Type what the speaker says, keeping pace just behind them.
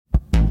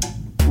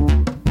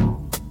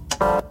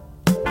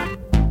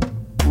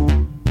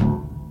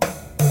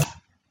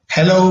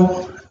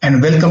Hello and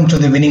welcome to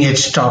the Winning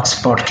Edge Talks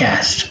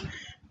podcast.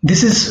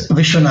 This is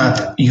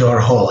Vishwanath,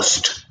 your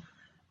host.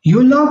 You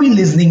will now be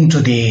listening to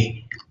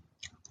the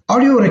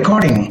audio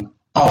recording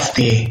of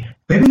the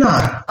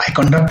webinar I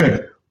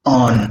conducted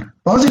on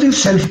positive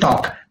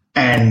self-talk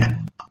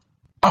and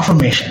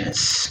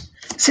affirmations.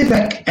 Sit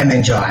back and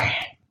enjoy.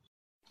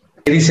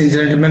 Ladies and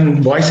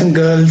gentlemen, boys and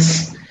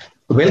girls,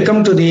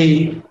 welcome to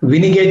the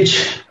Winning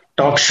Edge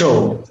Talk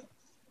Show.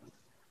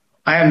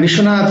 I am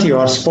Vishwanath,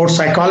 your sports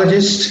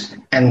psychologist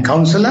and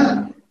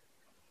counselor,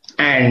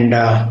 and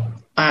I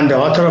am the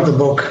author of the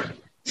book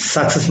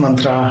Success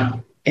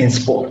Mantra in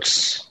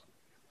Sports.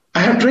 I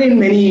have trained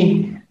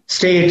many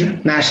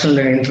state, national,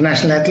 and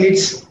international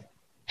athletes,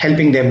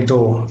 helping them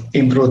to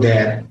improve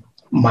their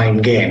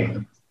mind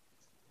game.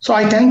 So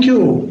I thank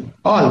you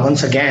all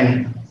once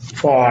again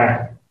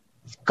for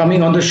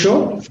coming on the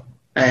show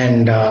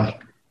and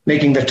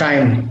making the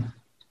time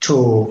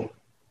to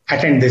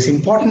attend this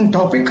important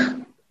topic,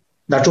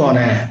 that too on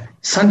a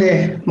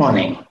Sunday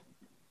morning.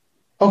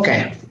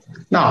 Okay,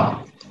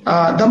 now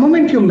the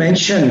moment you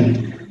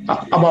mention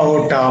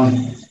about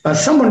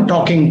someone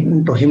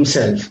talking to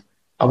himself,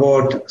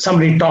 about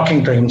somebody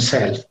talking to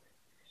himself,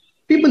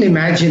 people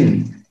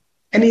imagine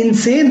an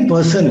insane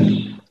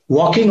person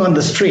walking on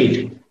the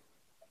street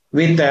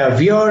with a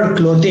weird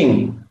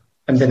clothing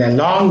and then a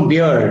long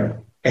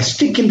beard, a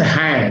stick in the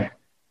hand,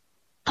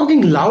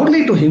 talking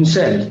loudly to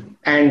himself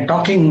and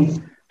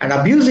talking and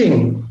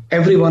abusing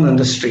everyone on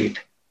the street.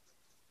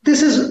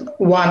 This is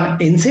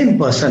one insane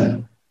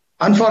person.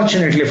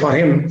 Unfortunately for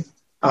him,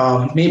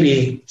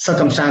 maybe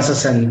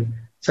circumstances and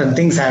certain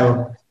things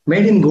have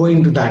made him go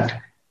into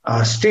that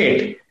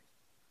state.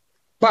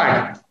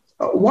 But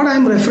what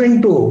I'm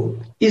referring to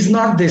is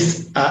not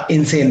this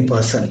insane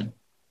person.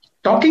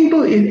 Talking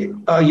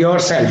to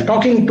yourself,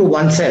 talking to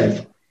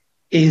oneself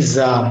is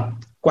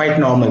quite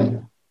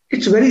normal.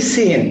 It's very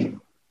sane.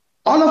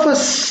 All of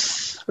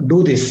us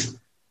do this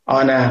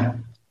on a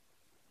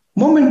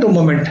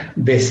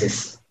moment-to-moment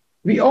basis.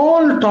 We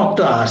all talk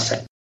to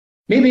ourselves.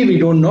 Maybe we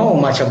don't know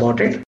much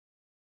about it.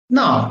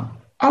 Now,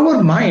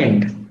 our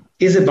mind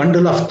is a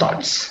bundle of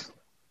thoughts.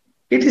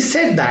 It is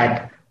said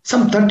that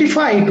some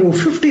 35 to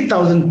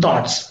 50,000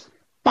 thoughts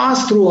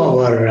pass through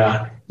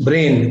our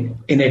brain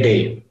in a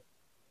day.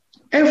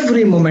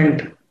 Every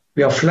moment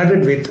we are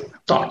flooded with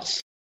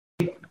thoughts.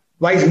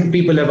 Wise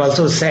people have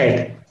also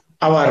said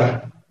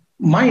our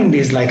mind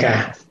is like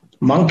a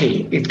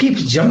monkey. It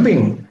keeps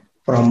jumping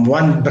from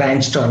one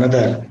branch to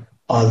another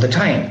all the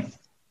time.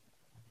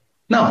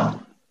 Now,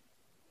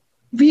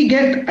 we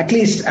get at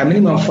least a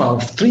minimum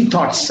of 3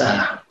 thoughts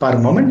per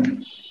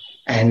moment,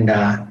 and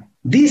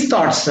these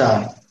thoughts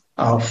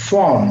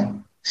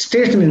form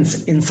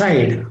statements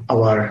inside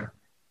our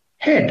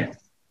head.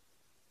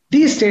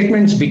 These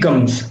statements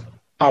becomes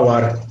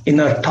our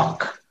inner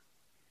talk.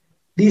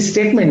 These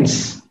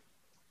statements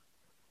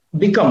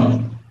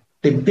become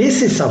the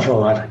basis of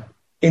our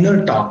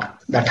inner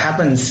talk that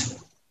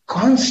happens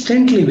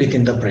constantly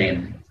within the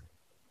brain.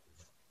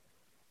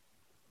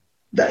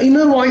 The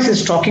inner voice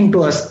is talking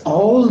to us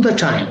all the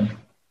time,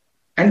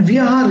 and we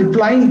are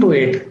replying to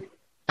it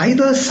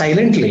either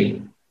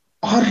silently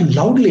or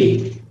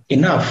loudly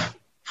enough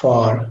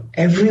for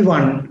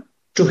everyone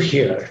to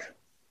hear.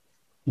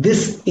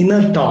 This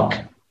inner talk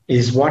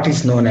is what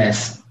is known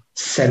as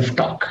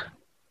self-talk.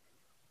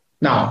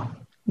 Now,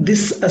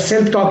 this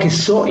self-talk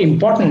is so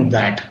important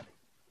that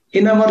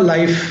in our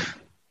life,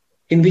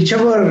 in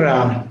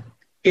whichever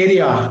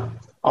area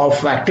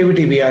of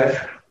activity we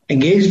are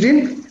engaged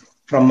in,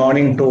 from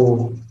morning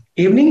to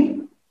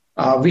evening,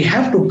 we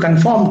have to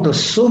conform to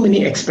so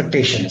many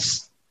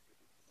expectations,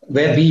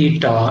 where be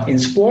it in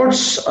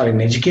sports or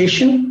in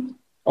education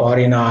or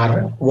in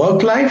our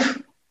work life.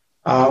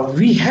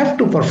 We have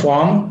to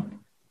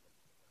perform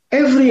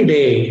every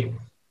day,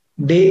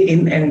 day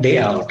in and day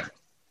out.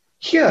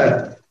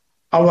 Here,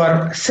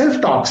 our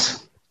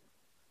self-talks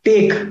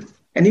take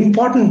an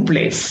important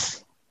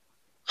place.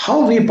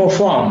 How we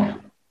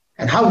perform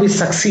and how we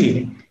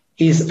succeed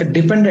is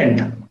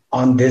dependent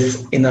on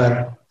this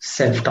inner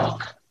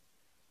self-talk.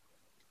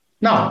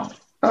 Now,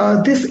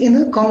 this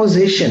inner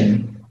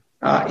conversation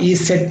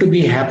is said to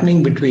be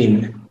happening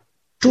between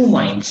 2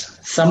 minds.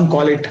 Some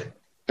call it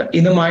the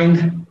inner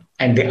mind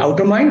and the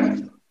outer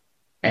mind,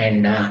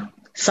 and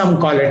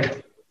some call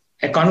it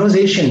a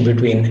conversation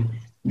between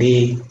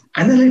the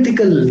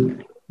analytical,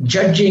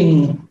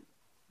 judging,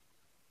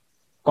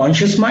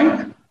 conscious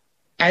mind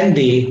and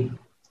the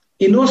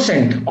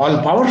innocent,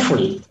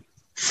 all-powerful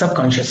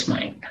subconscious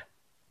mind.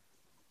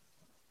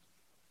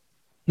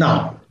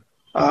 Now,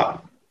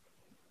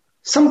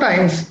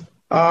 sometimes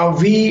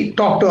we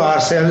talk to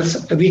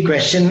ourselves, we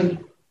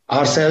question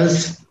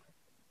ourselves.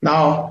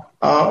 Now,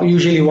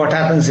 usually what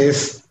happens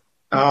is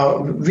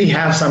we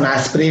have some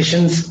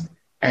aspirations,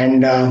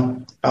 and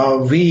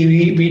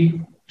we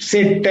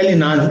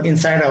tell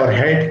inside our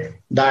head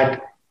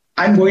that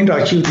I'm going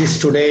to achieve this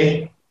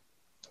today.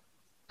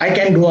 I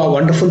can do a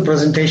wonderful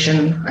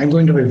presentation. I'm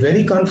going to be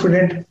very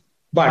confident,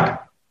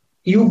 but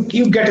you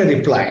get a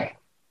reply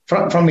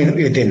from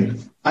within.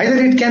 Either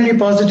it can be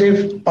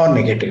positive or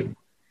negative.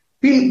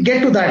 We'll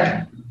get to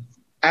that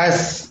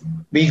as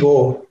we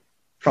go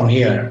from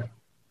here.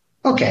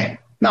 Okay.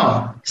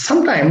 Now,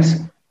 sometimes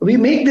we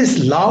make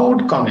these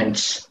loud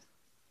comments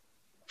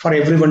for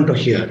everyone to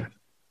hear.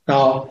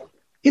 Now,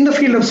 in the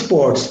field of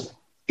sports,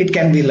 it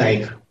can be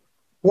like,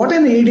 what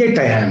an idiot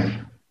I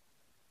am.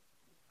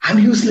 I'm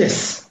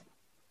useless.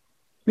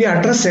 We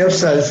address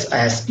ourselves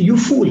as, you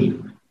fool.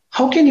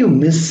 How can you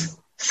miss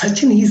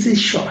such an easy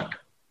shot?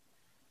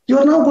 You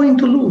are now going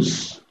to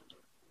lose.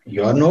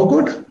 You are no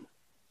good.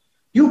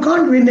 You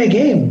can't win a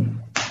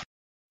game.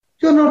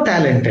 You are not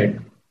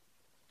talented.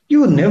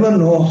 You never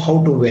know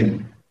how to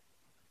win.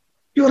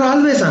 You are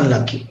always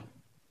unlucky.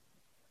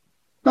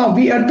 Now,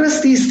 we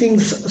address these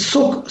things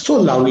so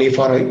loudly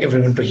for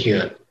everyone to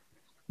hear.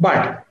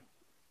 But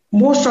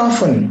most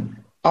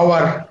often,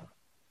 our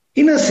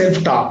inner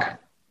self-talk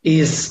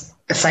is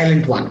a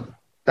silent one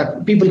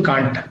that people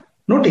can't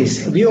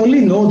notice. We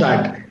only know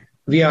that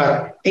we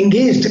are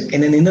engaged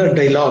in an inner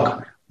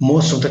dialogue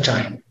most of the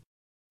time.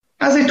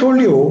 As I told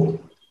you,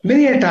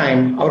 many a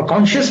time, our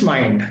conscious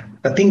mind,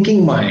 the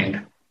thinking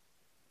mind,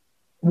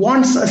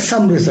 wants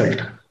some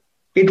result.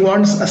 It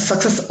wants a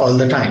success all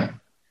the time.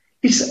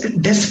 It's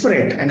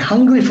desperate and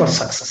hungry for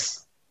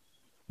success.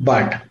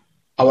 But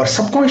our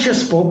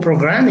subconscious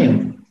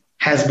programming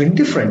has been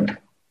different.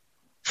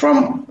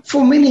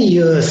 For many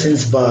years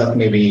since birth,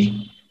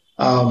 maybe,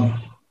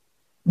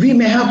 we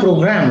may have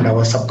programmed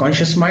our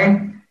subconscious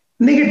mind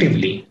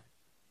negatively,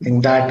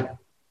 in that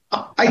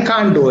I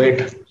can't do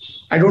it,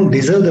 I don't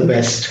deserve the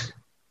best,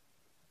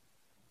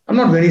 I'm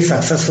not very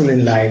successful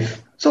in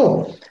life.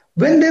 So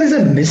when there is a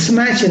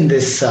mismatch in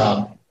this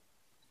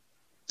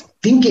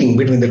thinking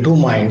between the two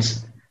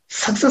minds,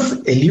 success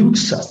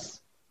eludes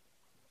us.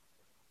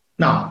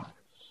 Now,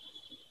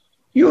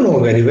 you know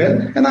very well,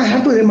 and I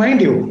have to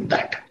remind you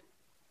that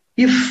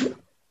if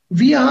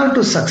we are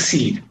to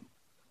succeed,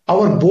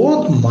 our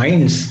both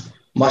minds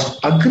must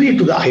agree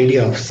to the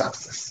idea of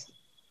success.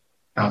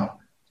 Now,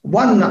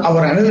 one,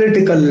 our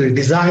analytical,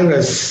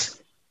 desirous,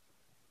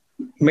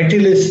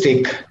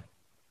 materialistic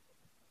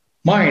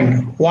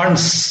mind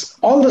wants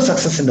all the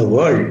success in the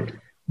world.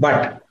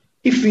 But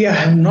if we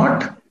have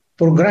not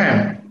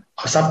programmed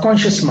our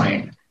subconscious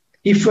mind,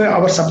 if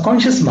our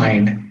subconscious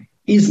mind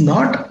is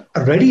not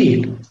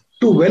ready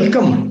to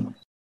welcome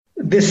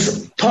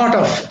this thought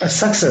of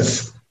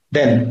success,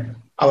 then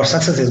our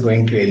success is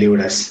going to elude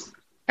us.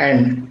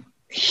 And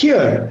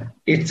here,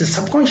 it's the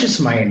subconscious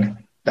mind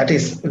that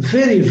is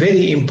very,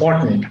 very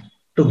important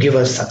to give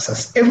us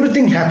success.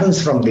 Everything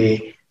happens from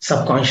the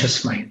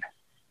subconscious mind.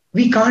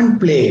 We can't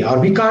play or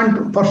we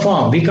can't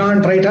perform, we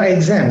can't write our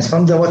exams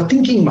from our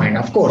thinking mind.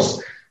 Of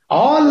course,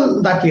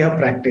 all that we have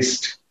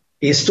practiced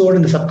is stored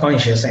in the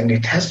subconscious, and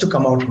it has to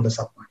come out from the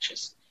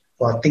subconscious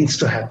for things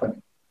to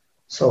happen.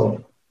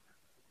 So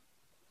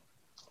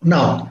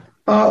now,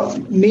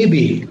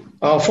 maybe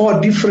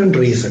for different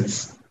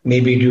reasons,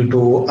 maybe due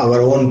to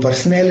our own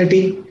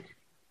personality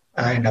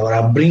and our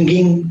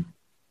upbringing,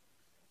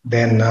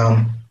 then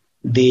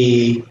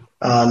the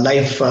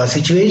life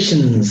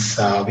situations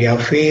we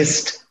have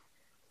faced,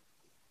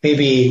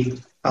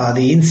 maybe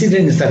the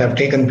incidents that have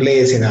taken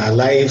place in our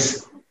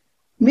lives,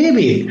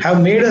 maybe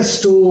have made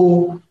us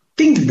to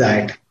think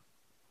that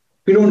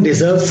we don't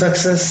deserve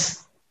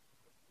success.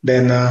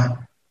 Then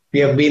we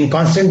have been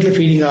constantly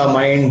feeding our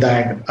mind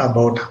that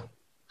about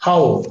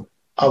how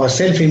our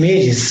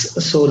self-image is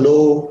so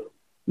low.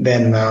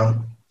 Then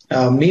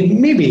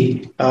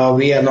maybe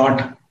we are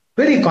not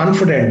very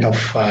confident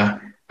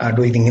of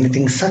doing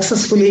anything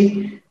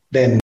successfully.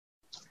 Then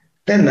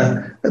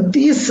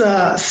these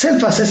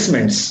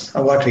self-assessments,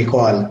 what we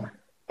call,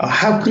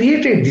 have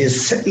created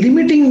these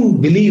limiting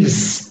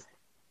beliefs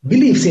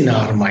in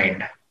our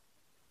mind.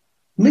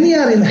 Many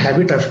are in the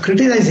habit of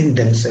criticizing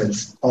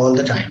themselves all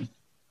the time.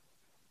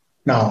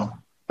 Now,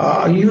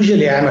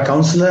 usually I'm a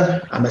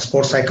counselor, I'm a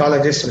sports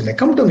psychologist. When they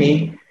come to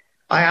me,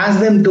 I ask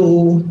them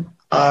to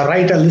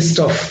write a list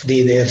of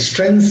their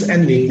strengths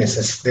and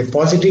weaknesses, their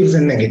positives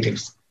and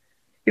negatives.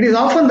 It is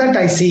often that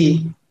I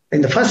see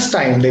in the first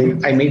time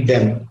I meet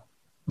them,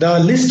 the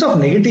list of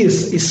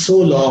negatives is so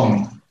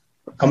long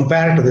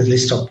compared to the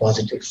list of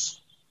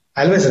positives.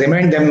 I always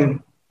remind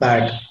them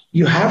that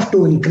you have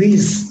to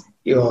increase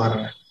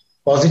your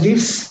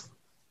positives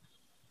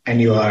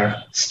and your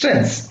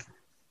strengths.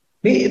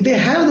 They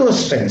have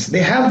those strengths,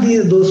 they have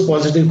those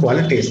positive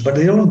qualities, but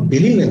they don't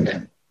believe in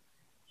them.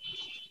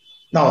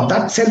 Now,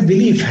 that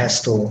self-belief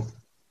has to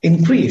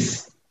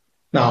increase.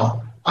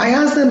 Now, I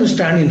ask them to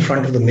stand in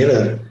front of the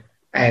mirror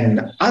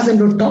and ask them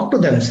to talk to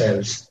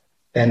themselves,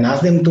 then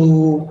ask them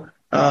to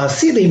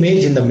see the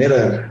image in the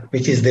mirror,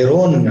 which is their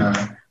own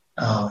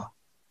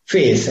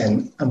face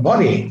and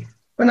body.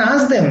 When I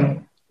ask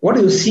them, what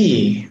do you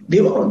see?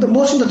 The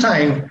most of the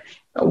time,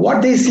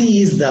 what they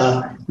see is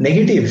the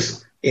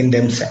negatives in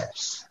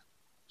themselves.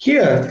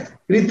 Here,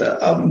 with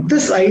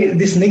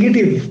this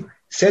negative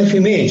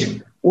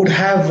self-image would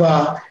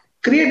have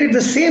created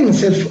the same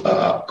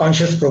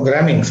subconscious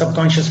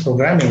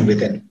programming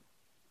within.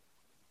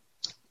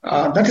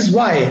 That is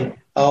why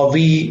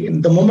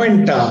The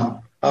moment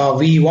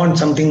we want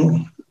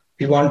something,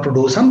 we want to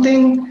do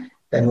something,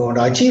 then we want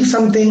to achieve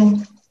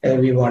something,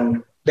 we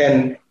want,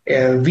 then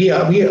we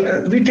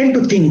tend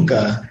to think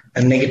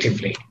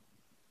negatively.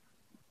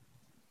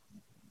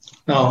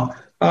 Now,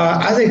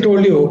 as I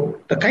told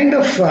you, the kind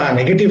of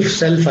negative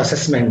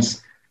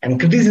self-assessments and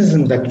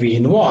criticism that we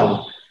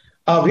involve,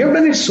 we have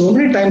done it so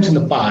many times in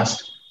the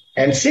past,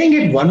 and saying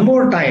it one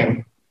more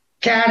time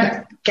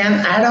can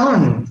add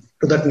on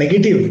to that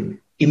negative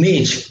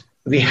image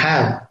we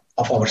have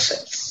of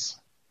ourselves.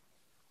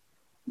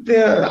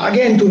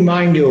 Again, to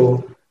remind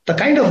you, the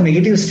kind of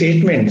negative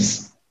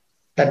statements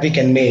that we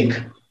can make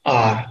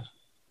are,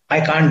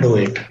 I can't do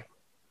it,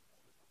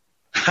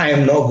 I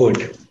am no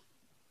good,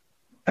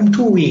 I'm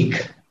too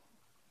weak,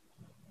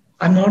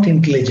 I'm not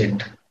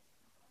intelligent,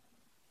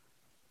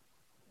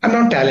 I'm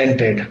not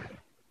talented,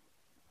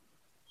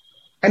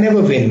 I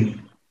never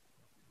win,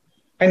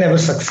 I never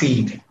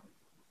succeed,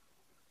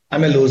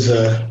 I'm a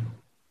loser,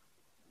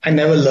 I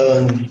never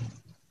learn,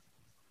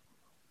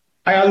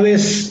 I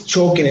always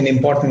choke in an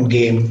important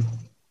game,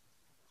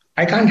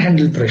 I can't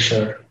handle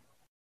pressure,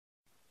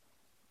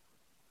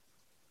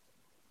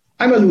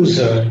 I'm a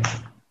loser.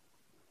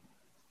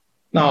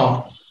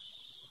 Now,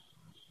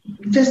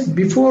 just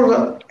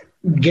before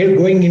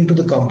going into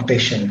the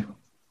competition,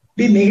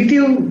 the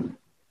negative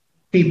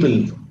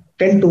people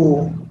tend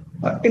to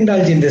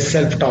indulge in this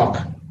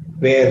self-talk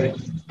where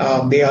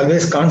they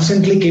always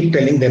constantly keep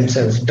telling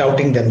themselves,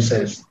 doubting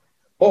themselves,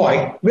 oh,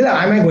 am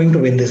I going to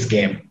win this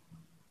game?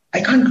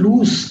 I can't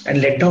lose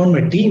and let down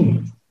my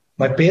team,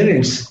 my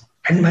parents,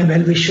 and my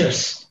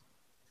well-wishers.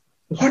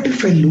 What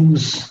if I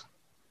lose?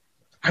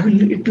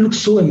 It looks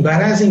so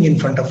embarrassing in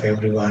front of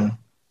everyone.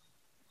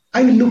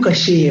 I will look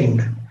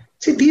ashamed.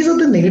 See, these are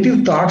the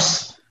negative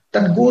thoughts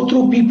that go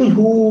through people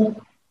who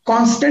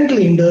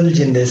constantly indulge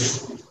in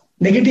this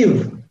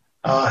negative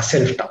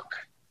self-talk.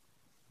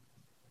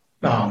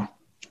 Now,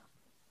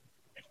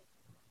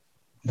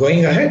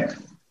 going ahead,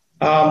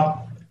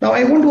 now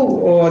I want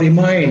to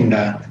remind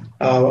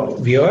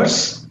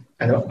viewers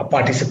and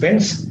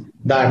participants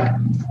that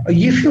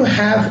if you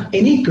have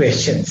any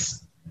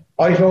questions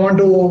or if you want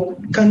to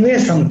convey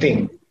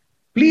something,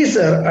 please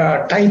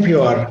type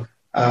your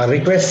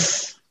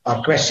requests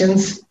or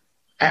questions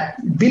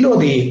below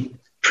the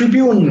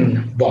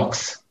Tribune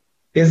box.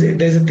 There's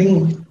a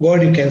thing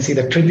word you can see,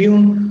 the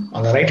Tribune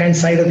on the right hand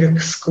side of your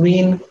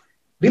screen.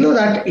 Below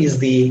that is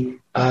the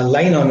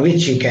line on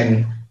which you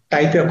can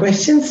type your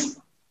questions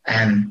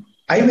and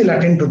I will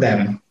attend to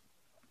them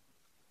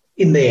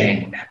in the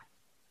end.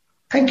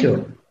 Thank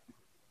you.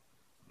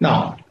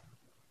 Now,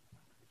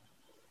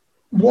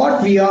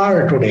 what we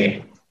are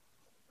today,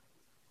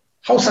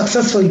 how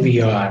successful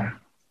we are,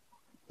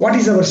 what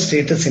is our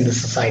status in the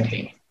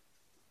society,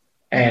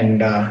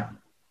 and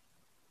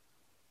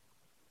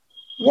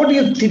what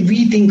do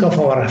we think of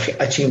our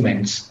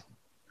achievements?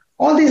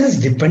 All this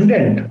is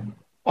dependent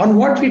on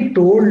what we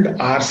told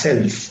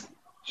ourselves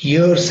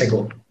years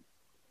ago.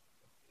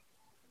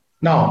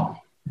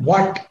 Now,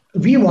 what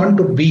we want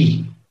to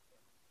be,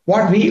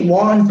 what we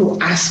want to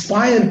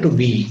aspire to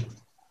be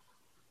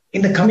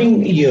in the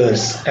coming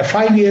years,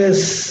 5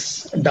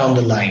 years down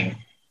the line,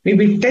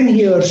 maybe 10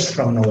 years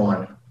from now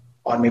on,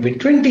 or maybe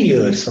 20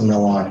 years from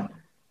now on,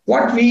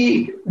 what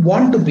we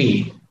want to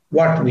be,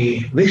 what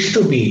we wish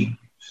to be,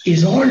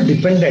 is all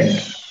dependent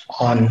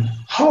on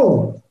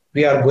how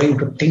we are going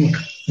to think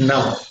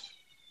now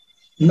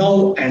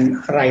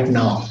and right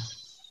now.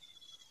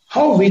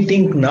 How we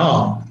think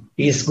now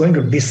is going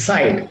to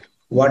decide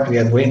what we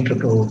are going to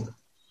do,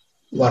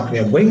 what we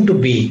are going to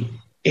be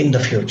in the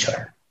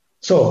future.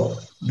 So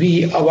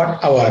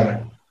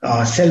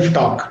our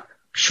self-talk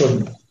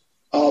should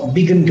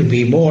begin to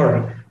be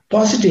more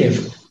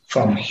positive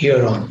from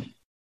here on.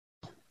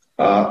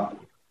 All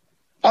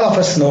of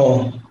us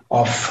know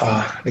of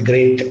the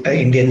great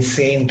Indian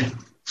saint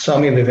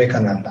Swami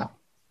Vivekananda.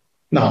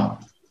 Now,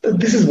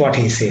 this is what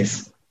he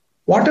says.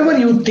 Whatever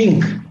you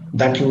think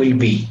that you will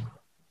be,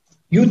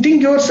 you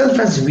think yourself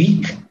as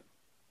weak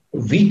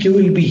you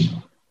will be.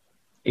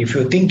 If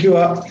you think you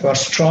are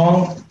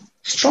strong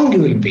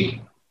you will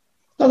be.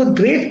 Now the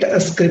great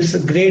scripts,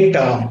 great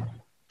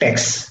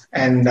texts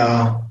and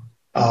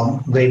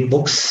great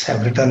books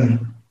have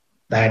written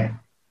that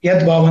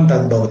Yad Bhavan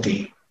Tad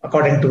Bhavati.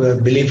 According to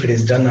the belief, it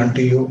is done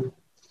unto you.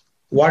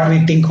 What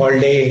we think all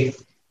day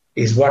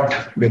is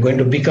what we're going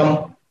to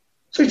become.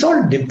 So it's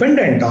all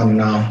dependent on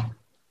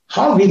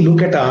how we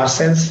look at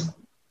ourselves,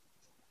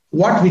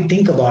 what we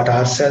think about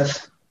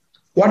ourselves,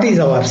 what is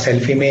our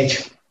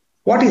self-image,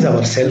 what is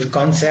our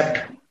self-concept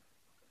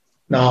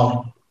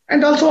now,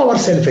 and also our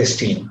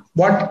self-esteem,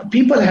 what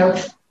people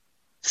have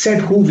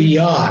said who we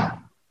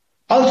are.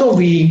 Also,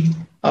 we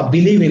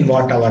believe in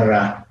what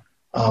our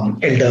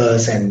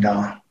elders and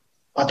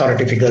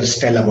authority figures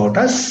tell about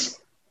us.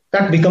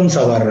 That becomes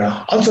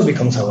also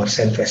becomes our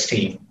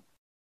self-esteem.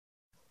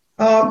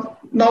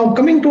 Now,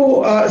 coming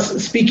to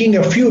speaking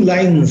a few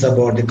lines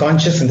about the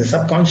conscious and the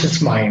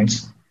subconscious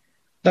minds.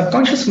 The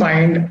conscious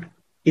mind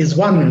is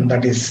one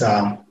that is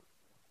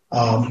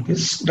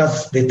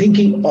Does the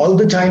thinking all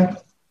the time?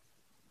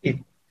 It,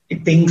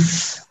 it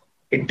thinks,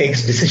 it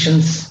takes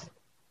decisions,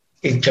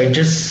 it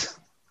judges,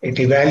 it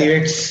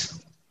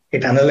evaluates,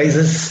 it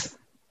analyzes.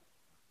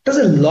 There's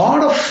a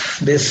lot of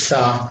this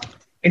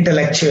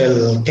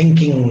intellectual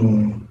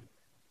thinking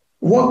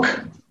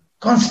work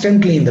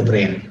constantly in the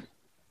brain.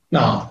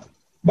 Now,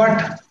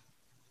 but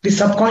the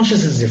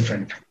subconscious is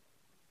different.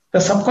 The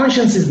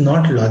subconscious is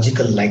not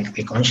logical like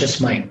the conscious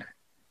mind.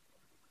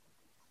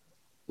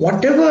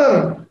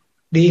 Whatever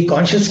the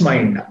conscious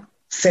mind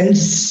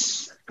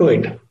sends to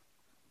it,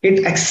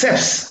 it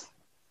accepts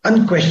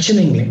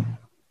unquestioningly.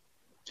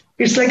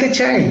 It's like a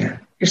child.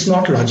 It's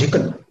not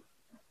logical.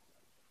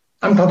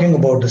 I'm talking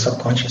about the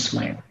subconscious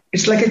mind.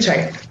 It's like a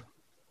child.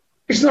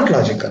 It's not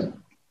logical.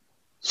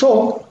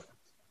 So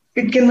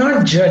it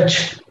cannot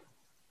judge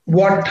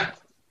what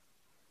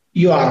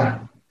you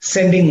are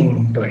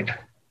sending to it,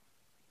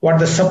 what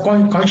the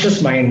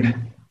subconscious mind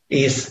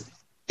is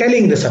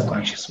telling the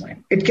subconscious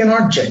mind. It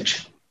cannot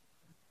judge.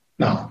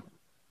 Now,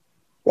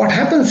 what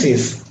happens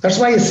is, that's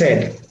why I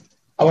said,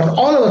 all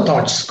our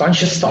thoughts,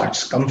 conscious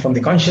thoughts, come from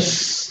the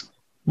conscious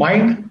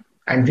mind,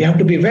 and we have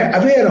to be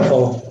aware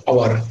of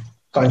our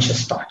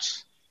conscious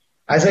thoughts.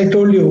 As I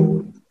told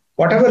you,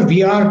 whatever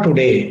we are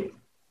today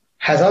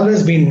has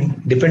always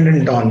been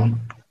dependent on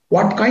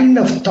what kind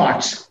of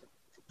thoughts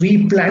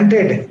we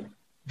planted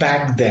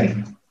back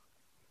then.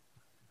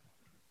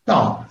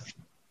 Now,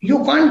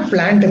 you can't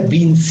plant a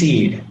bean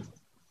seed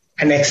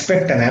and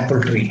expect an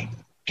apple tree,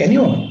 can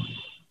you?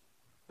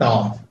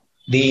 Now,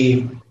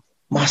 the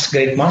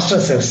great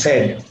masters have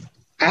said,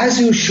 as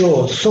you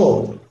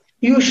sow,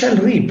 you shall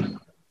reap.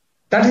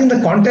 That is in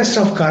the context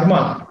of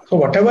karma. So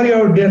whatever you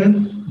have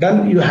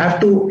done, you have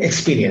to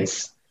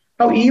experience.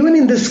 Now, even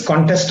in this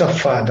context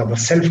of the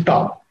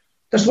self-talk,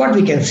 that's what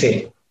we can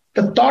say.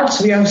 The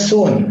thoughts we have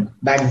sown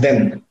back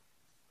then,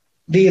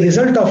 the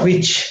result of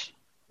which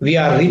we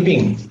are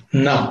reaping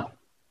now.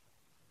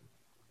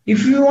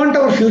 If we want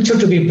our future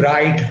to be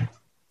bright,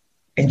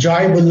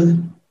 enjoyable,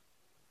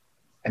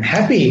 and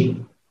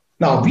happy,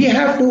 now we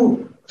have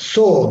to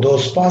sow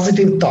those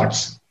positive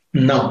thoughts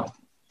now.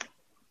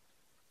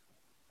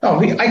 Now,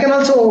 I can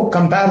also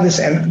compare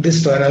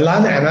this to an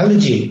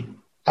analogy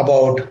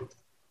about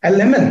a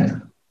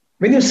lemon.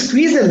 When you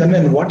squeeze a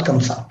lemon, what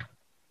comes out?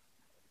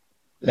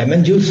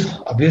 Lemon juice,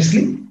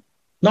 obviously,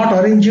 not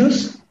orange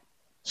juice.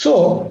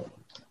 So,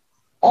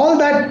 all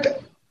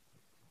that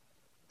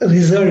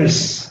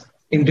results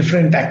in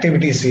different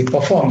activities we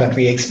perform, that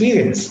we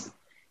experience,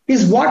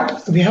 is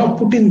what we have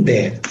put in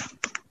there.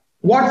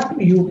 What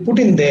you put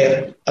in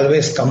there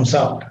always comes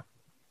out.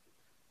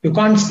 You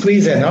can't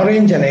squeeze an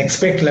orange and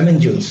expect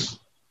lemon juice,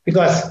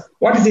 because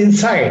what is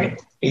inside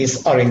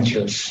is orange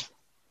juice.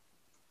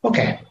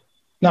 Okay.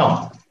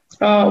 Now,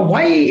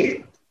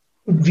 why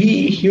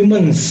we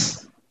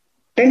humans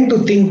tend to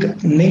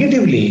think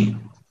negatively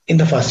in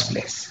the first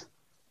place?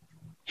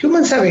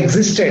 Humans have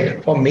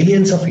existed for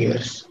millions of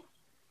years.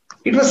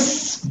 It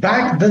was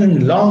back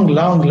then,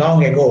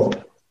 long ago,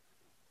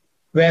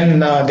 when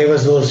there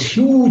was those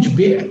huge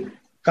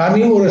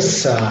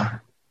carnivorous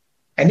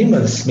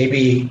animals.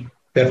 Maybe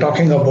we're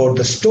talking about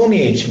the Stone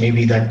Age,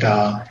 maybe that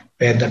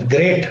where the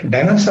great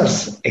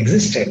dinosaurs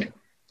existed,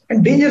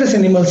 and dangerous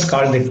animals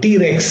called the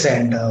T-Rex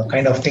and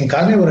kind of thing,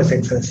 carnivorous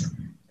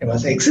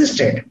animals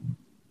existed.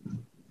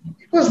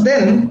 It was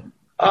then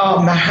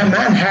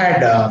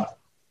man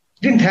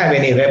didn't have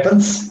any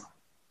weapons.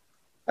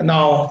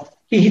 Now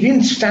he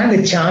didn't stand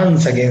a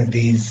chance against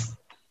these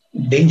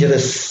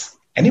dangerous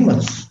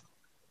animals.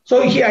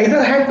 So he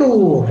either had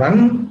to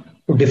run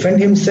to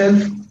defend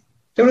himself.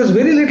 There was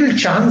very little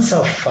chance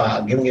of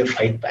giving a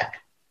fight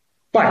back.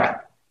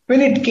 But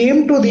when it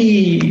came to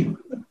the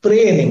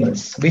prey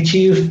animals, which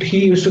he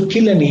used to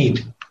kill and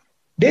eat,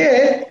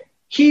 there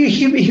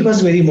he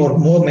was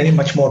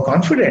much more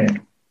confident.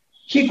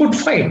 He could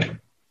fight.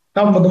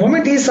 Now, the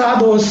moment he saw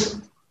those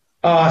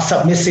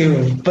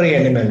submissive prey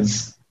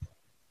animals,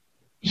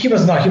 he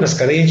was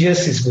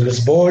courageous, he was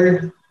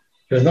bold,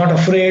 he was not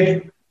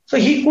afraid. So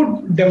he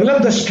could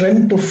develop the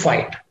strength to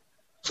fight.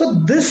 So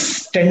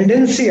this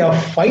tendency of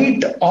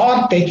fight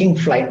or taking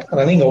flight,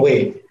 running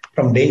away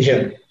from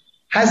danger,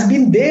 has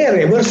been there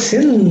ever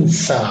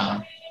since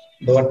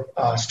the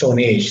Stone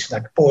Age,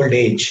 that old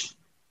age.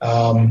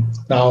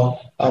 Now,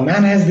 a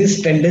man has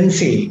this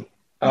tendency,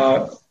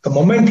 the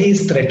moment he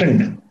is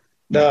threatened,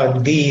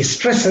 the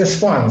stress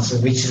response,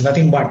 which is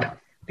nothing but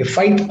the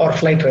fight or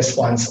flight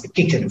response,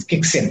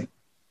 kicks in.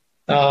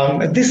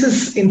 This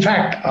is, in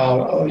fact,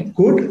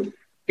 good.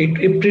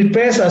 It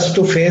prepares us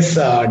to face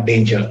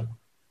danger.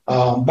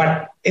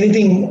 But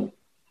anything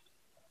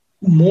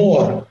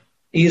more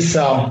is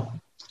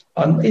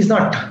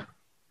not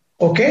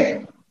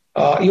okay.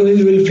 You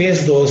will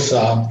face those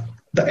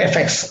the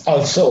effects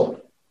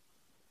also.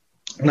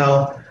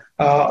 Now,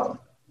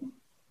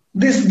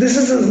 this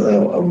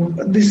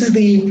is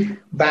the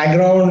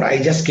background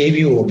I just gave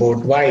you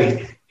about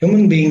why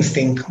human beings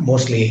think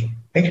mostly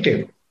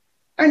negative.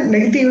 And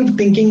negative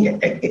thinking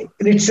in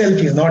itself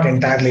is not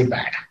entirely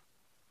bad.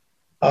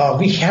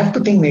 we have to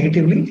think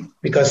negatively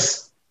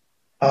because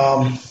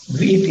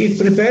it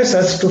prepares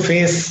us to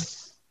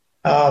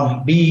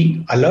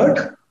be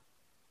alert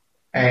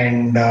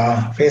and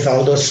face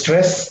all those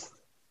stress,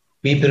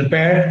 be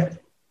prepared.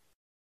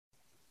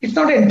 It's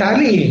not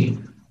entirely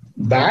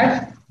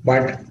bad,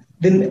 but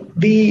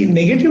the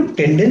negative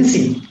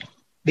tendency,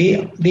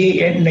 the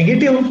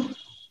negative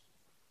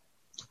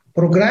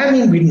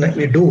programming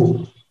we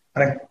do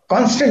on a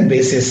constant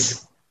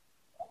basis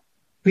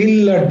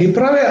will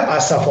deprive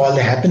us of all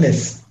the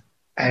happiness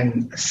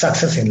and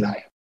success in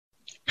life.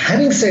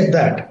 Having said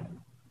that,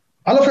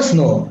 all of us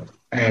know,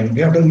 and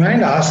we have to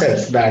remind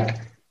ourselves that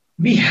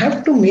we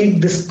have to make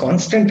this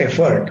constant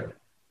effort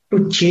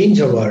to change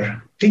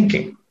our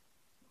thinking.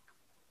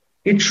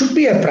 It should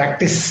be a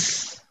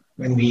practice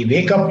when we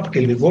wake up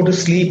till we go to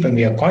sleep, and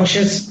we are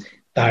conscious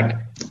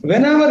that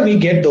whenever we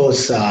get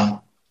those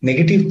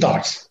negative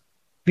thoughts,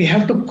 we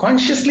have to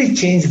consciously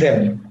change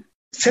them,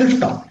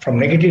 self-talk, from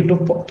negative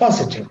to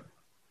positive.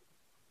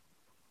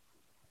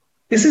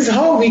 This is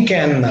how we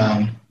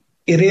can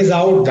erase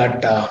out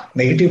that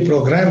negative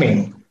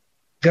programming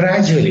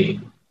gradually.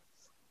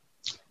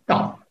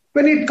 Now,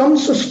 when it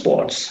comes to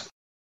sports,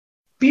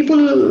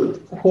 people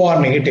who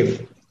are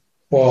negative,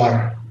 who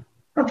are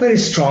not very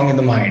strong in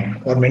the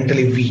mind or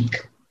mentally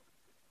weak,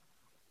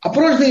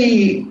 approach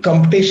the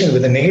competition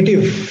with a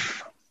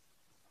negative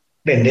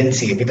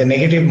tendency, with a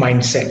negative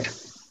mindset.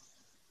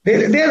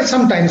 They are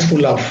sometimes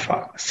full of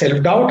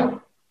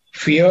self-doubt,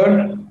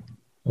 fear,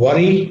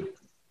 worry,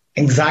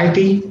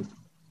 anxiety.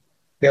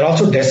 They are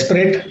also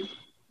desperate,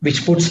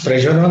 which puts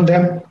pressure on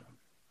them.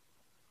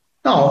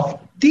 Now,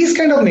 these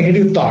kind of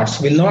negative thoughts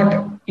will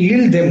not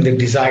yield them the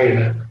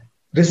desired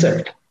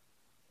result.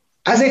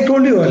 As I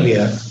told you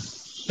earlier,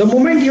 the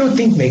moment you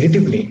think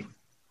negatively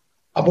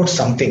about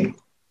something,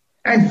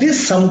 and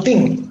this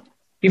something,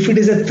 if it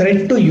is a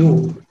threat to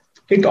you,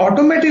 it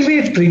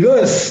automatically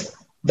triggers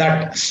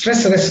that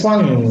stress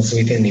response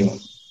within you.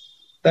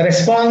 The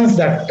response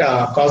that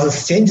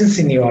causes changes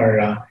in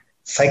your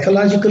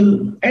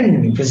psychological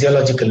and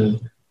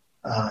physiological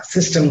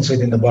systems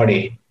within the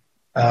body.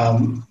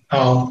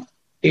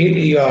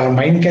 Your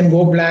mind can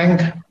go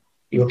blank.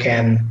 It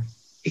can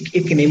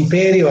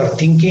impair your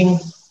thinking.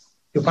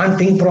 You can't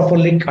think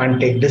properly,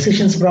 can't take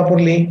decisions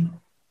properly.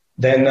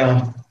 Then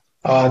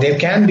there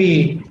can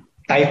be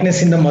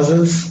tightness in the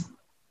muscles.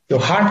 Your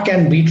heart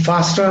can beat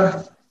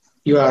faster.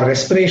 Your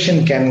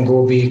respiration can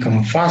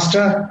become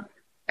faster,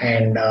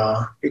 and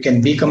you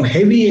can become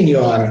heavy in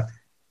your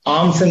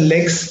arms and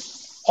legs.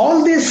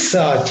 All these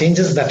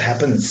changes that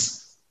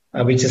happens,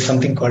 which is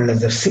something called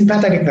as the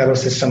sympathetic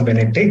nervous system, when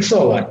it takes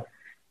over,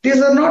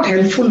 these are not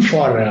helpful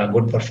for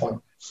good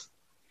performance.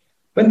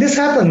 When this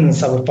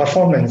happens, our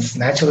performance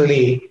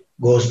naturally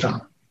goes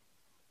down.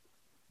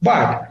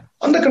 But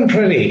on the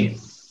contrary,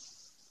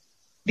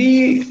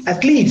 the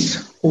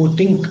athletes who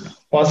think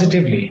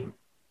positively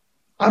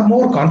are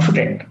more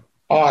confident,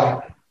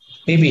 or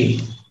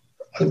maybe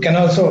you can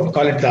also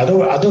call it the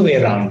other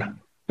way around.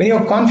 When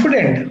you're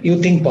confident,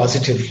 you think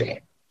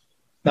positively.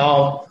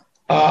 Now,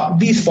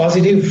 these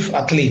positive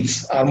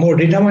athletes are more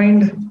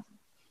determined,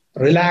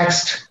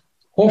 relaxed,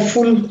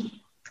 hopeful,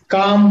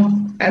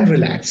 calm, and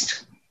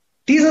relaxed.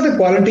 These are the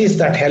qualities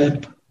that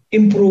help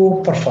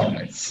improve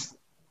performance.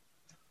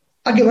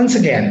 Okay, once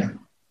again,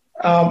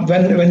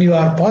 when you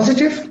are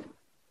positive,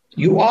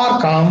 you are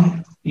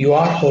calm, you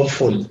are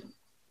hopeful.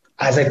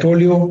 As I told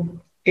you,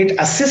 it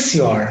assists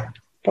your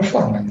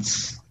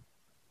performance.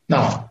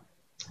 Now,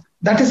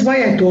 that is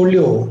why I told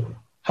you,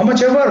 how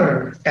much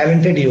ever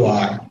talented you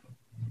are,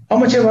 how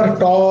much ever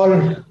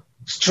tall,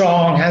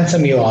 strong,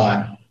 handsome you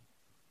are,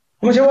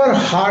 how much ever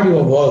hard you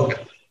have worked,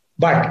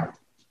 but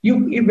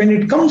when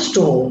it comes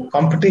to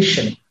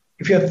competition,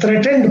 if you are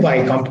threatened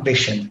by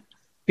competition,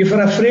 if you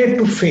are afraid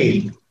to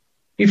fail,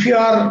 if you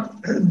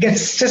get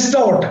stressed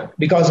out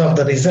because of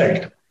the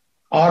result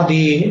or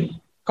the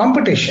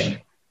competition,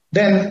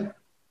 then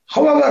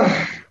however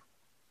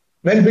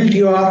well-built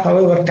you are,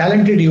 however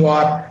talented you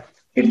are,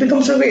 it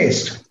becomes a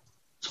waste.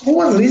 So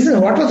what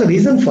was the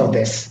reason for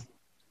this?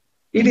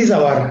 It is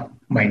our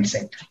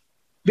mindset.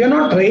 We are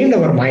not trained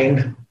our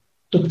mind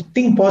to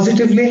think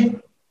positively,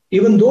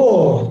 even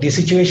though the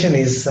situation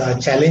is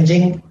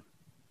challenging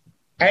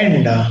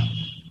and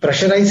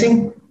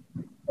pressurizing.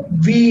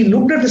 We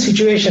looked at the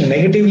situation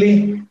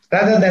negatively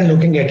rather than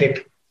looking at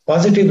it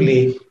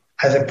positively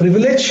as a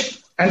privilege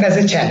and as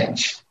a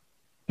challenge.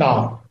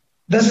 Now,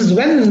 this is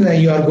when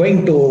you're not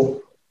going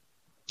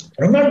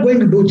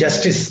to do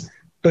justice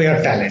to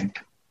your talent.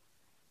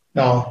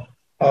 Now,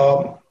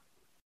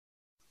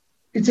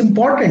 it's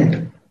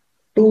important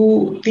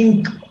to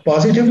think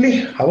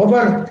positively,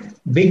 however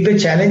big the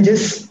challenge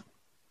is,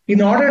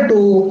 in order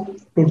to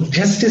do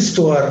justice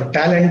to our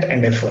talent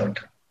and effort.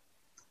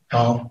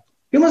 Now,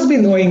 you must be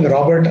knowing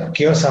Robert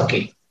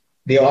Kiyosaki,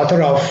 the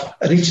author of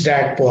Rich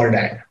Dad, Poor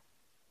Dad.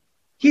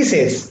 He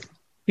says,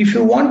 if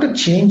you want to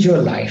change your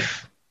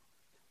life,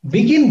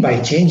 begin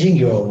by changing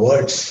your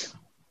words.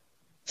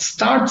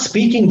 Start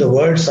speaking the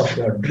words of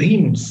your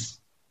dreams,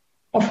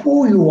 of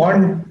who you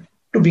want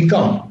to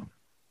become,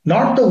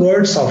 not the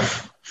words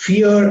of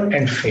fear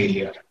and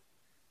failure.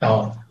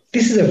 Now,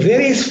 this is a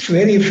very,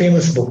 very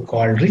famous book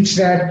called Rich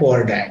Dad,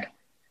 Poor Dad.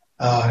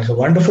 It's a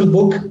wonderful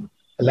book,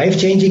 a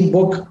life-changing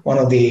book, one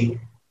of the,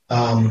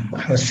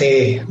 I must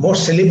say,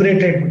 most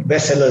celebrated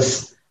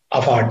bestsellers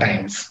of our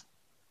times.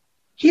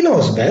 He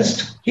knows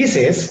best. He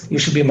says you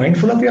should be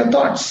mindful of your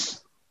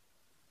thoughts.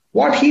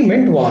 What he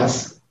meant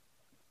was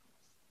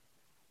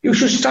you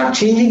should start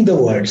changing the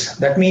words.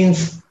 That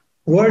means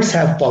words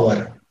have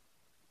power.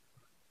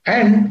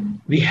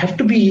 And we have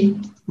to be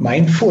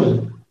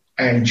mindful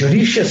and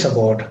judicious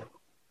about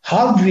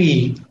how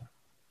we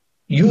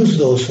use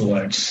those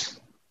words.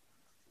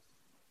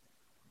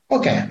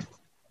 Okay,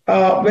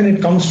 when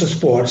it comes to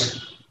sports,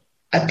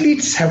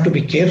 athletes have to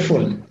be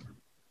careful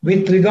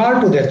with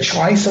regard to their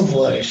choice of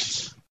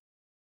words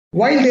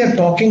while they are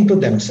talking to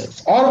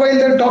themselves or while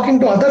they are talking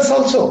to others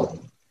also.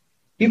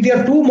 If they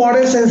are too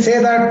modest and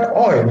say that,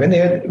 oh, when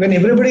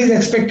everybody is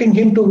expecting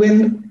him to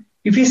win,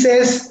 if he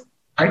says,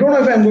 I don't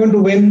know if I'm going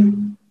to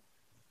win,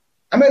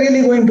 am I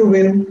really going to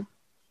win?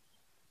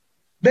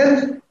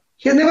 Then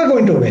he's never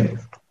going to win.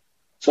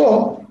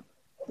 So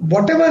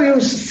whatever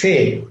you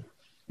say,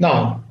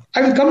 now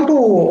I will come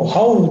to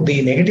how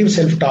the negative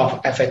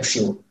self-talk affects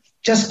you.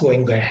 Just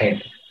going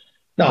ahead.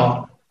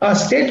 Now,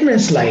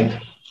 statements like,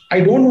 I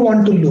don't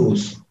want to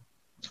lose,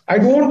 I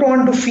don't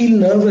want to feel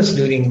nervous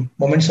during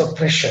moments of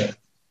pressure,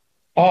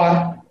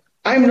 or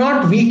I'm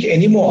not weak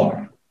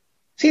anymore.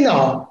 See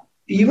now,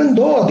 even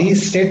though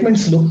these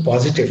statements look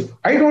positive,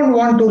 I don't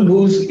want to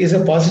lose is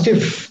a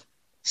positive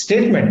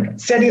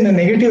statement said in a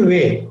negative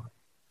way.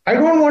 I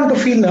don't want to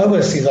feel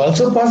nervous is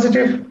also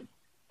positive.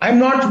 I'm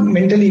not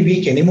mentally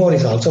weak anymore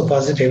is also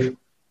positive.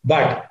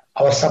 But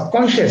our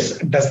subconscious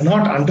does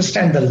not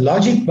understand the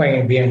logic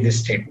behind this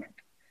statement.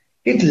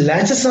 It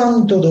latches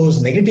on to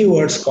those negative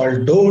words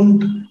called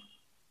don't,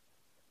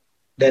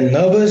 then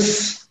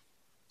nervous,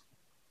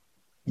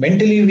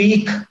 mentally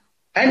weak,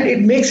 and it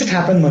makes it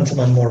happen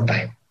one more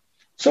time.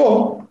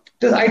 So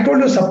I told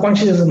you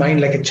subconscious is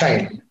mind like a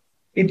child.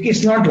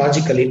 It's not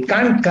logical. It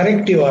can't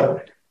correct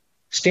your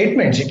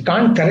statements. It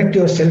can't correct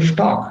your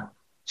self-talk.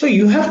 So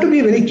you have to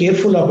be very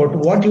careful about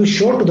what you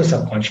show to the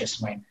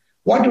subconscious mind,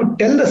 what you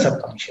tell the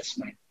subconscious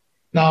mind.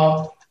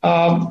 Now,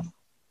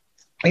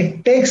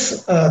 it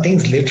takes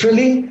things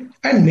literally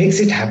and makes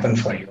it happen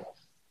for you.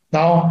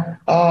 Now,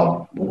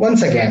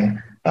 once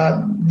again,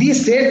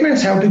 these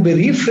statements have to be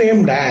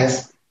reframed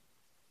as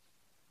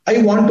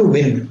I want to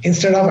win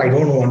instead of I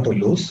don't want to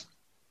lose.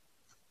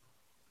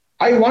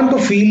 I want to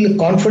feel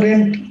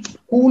confident,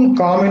 cool,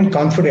 calm, and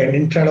confident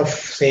instead of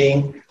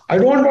saying I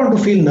don't want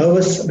to feel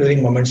nervous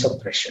during moments of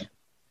pressure.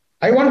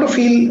 I want to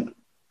feel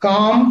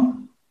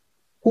calm,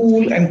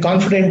 cool, and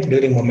confident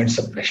during moments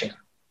of pressure.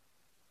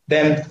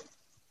 Then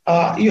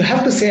you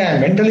have to say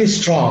I'm mentally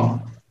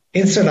strong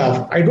instead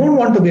of I don't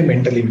want to be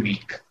mentally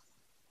weak.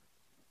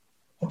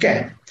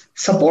 Okay,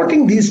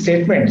 supporting these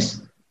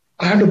statements,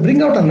 I have to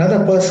bring out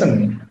another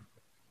person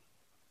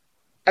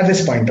at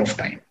this point of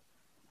time.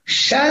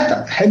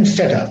 Shad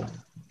Hemstetter,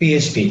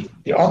 PhD,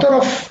 the author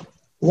of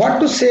What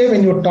to Say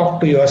When You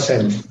Talk to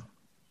Yourself,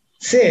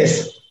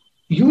 says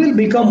you will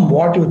become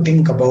what you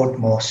think about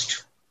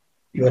most,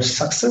 your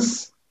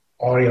success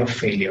or your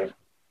failure.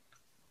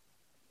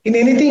 In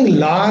anything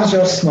large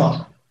or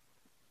small,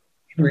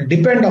 it will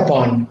depend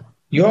upon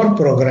your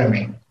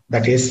programming,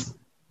 that is,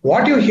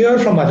 what you hear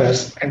from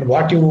others and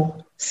what you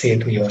say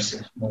to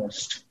yourself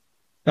most.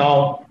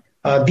 Now,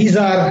 these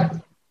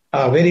are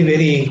very,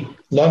 very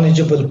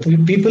knowledgeable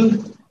people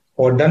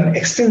who have done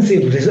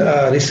extensive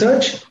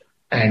research,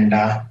 and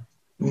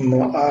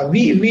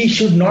we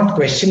should not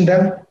question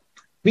them.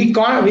 We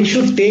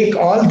should take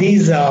all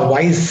these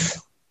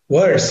wise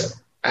words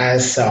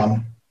as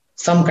some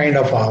kind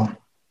of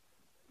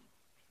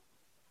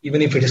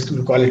even if it is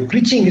to call it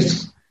preaching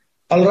is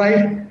all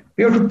right.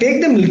 We have to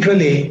take them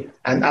literally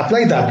and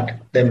apply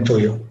them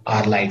to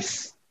our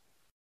lives.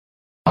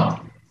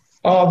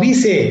 We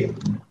say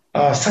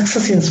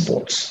success in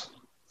sports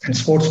and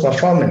sports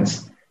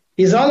performance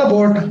is all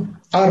about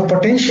our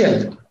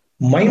potential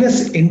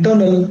minus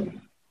internal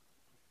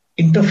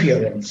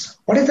interference.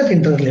 What is that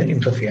internal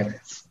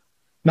interference?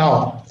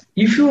 Now,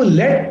 if you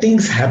let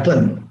things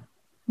happen,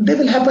 they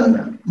will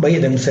happen by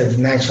themselves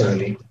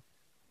naturally.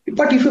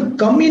 But if you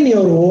come in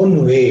your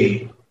own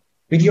way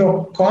with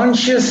your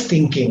conscious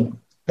thinking,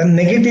 the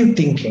negative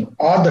thinking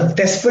or the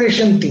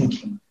desperation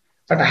thinking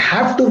that I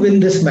have to win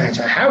this match,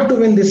 I have to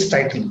win this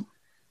title.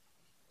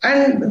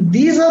 And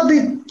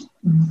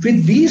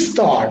with these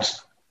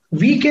thoughts,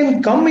 we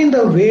can come in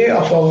the way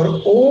of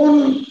our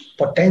own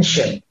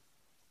potential.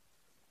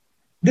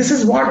 This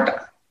is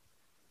what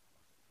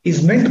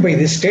is meant by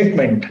this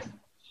statement.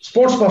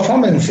 Sports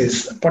performance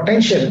is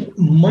potential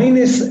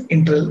minus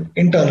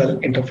internal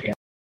interference.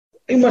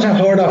 You must have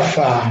heard of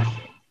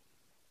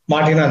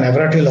Martina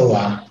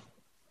Navratilova,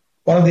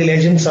 one of the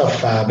legends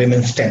of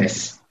women's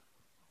tennis.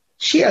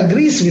 She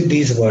agrees with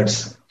these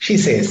words. She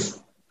says,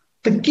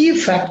 the key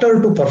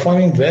factor to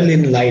performing well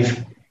in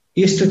life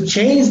is to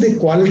change the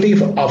quality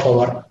of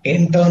our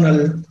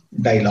internal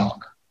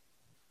dialogue.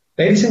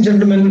 Ladies and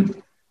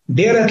gentlemen,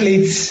 dear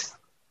athletes,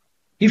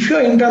 if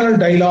your internal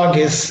dialogue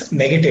is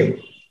negative,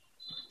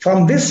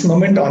 from this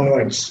moment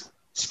onwards,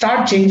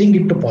 start changing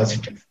it to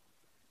positive.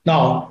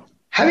 Now,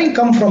 having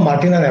come from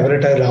Martina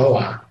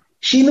Navratilova,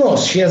 she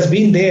knows she has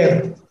been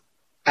there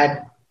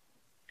at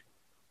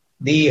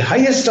the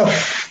highest of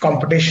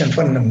competition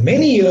for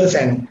many years,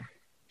 and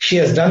she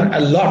has done a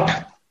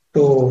lot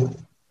to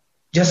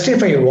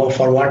justify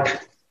for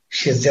what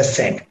she has just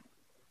said.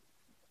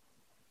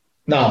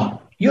 Now,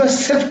 your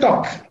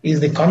self-talk is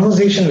the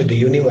conversation with the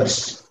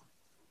universe.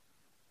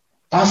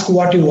 Ask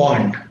what you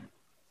want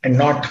and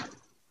not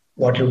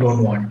what you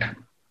don't want.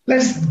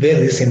 Let's bear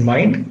this in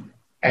mind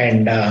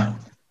and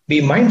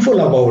be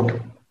mindful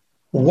about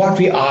what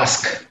we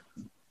ask.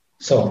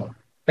 So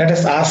let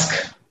us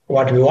ask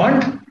what we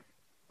want,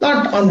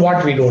 not on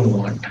what we don't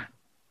want.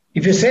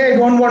 If you say I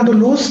don't want to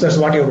lose, that's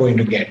what you're going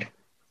to get.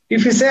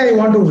 If you say I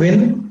want to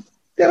win,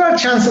 there are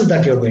chances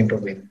that you're going to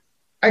win.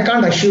 I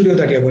can't assure you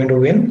that you're going to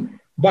win,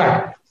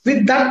 but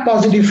with that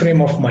positive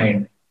frame of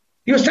mind,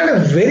 you stand a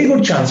very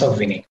good chance of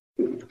winning.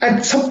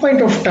 At some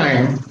point of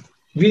time,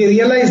 we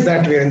realize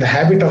that we're in the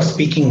habit of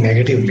speaking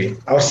negatively.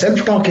 Our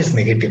self-talk is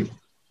negative.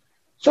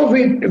 So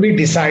we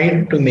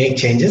decide to make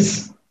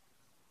changes.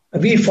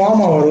 We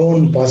form our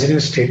own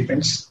positive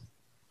statements,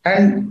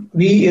 and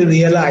we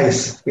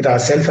realize with our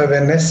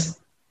self-awareness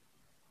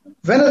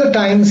when are the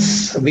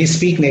times we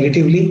speak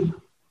negatively,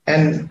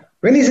 and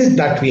when is it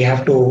that we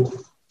have to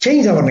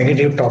change our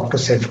negative talk to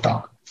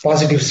self-talk,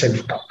 positive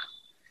self-talk.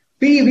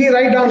 We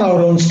write down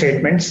our own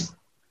statements,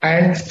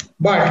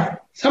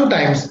 but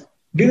sometimes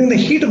during the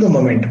heat of the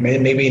moment,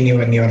 maybe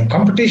in your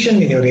competition,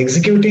 when you're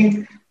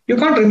executing, you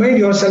can't remind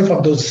yourself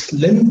of those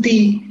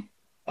lengthy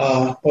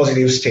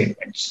positive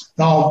statements.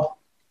 Now,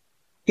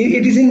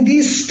 it is in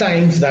these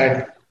times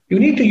that you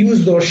need to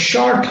use those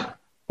short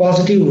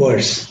positive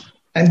words.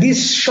 And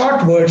these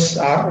short words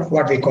are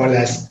what we call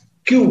as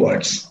cue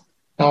words.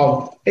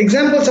 Now,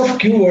 examples of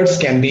cue words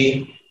can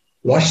be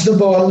watch the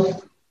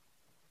ball,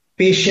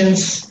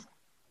 patience,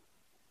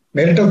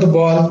 merit of the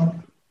ball,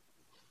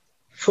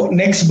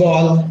 next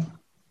ball,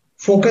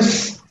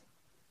 focus,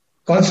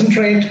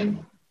 concentrate,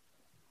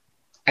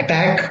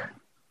 attack,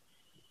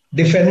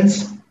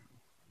 defense,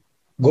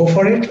 go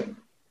for it,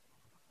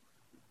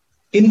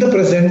 in the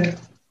present,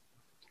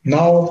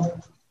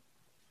 now,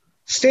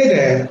 stay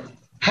there,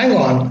 hang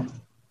on,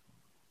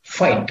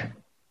 fight.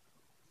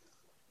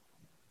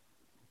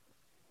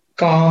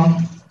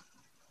 Calm,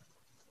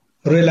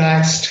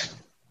 relaxed,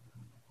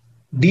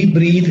 deep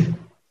breathe,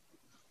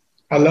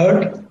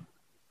 alert,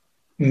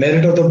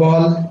 merit of the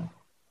ball,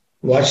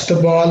 watch the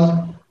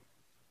ball,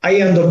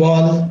 eye on the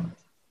ball,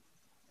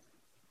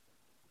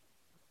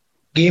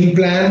 game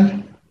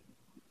plan,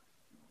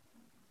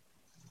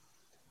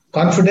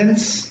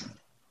 confidence,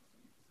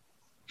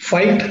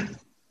 fight.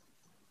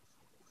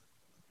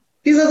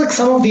 These are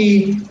some of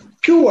the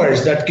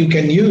keywords that you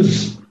can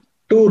use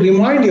to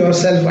remind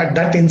yourself at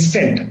that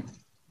instant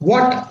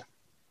what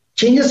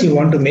changes you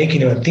want to make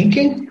in your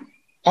thinking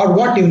or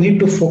what you need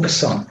to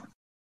focus on.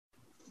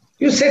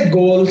 You set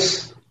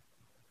goals,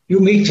 you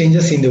make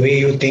changes in the way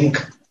you think,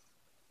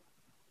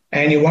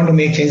 and you want to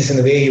make changes in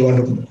the way you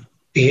want to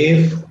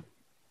behave.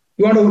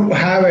 You want to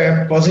have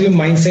a positive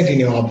mindset in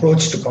your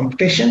approach to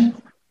competition.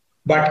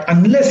 But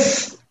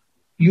unless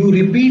you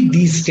repeat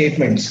these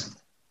statements,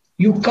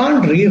 you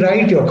can't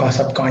rewrite your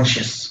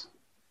subconscious.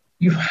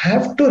 You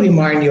have to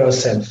remind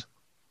yourself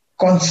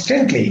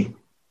constantly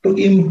to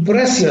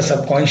impress your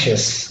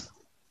subconscious.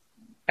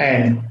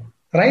 And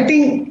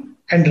writing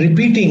and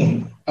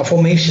repeating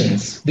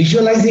affirmations,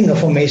 visualizing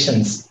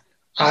affirmations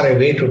are a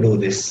way to do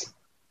this.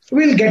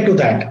 We'll get to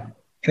that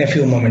in a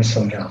few moments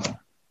from now.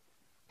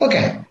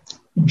 Okay.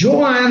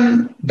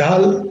 Joanne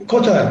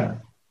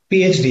Dahl-Cotter,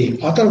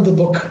 PhD, author of the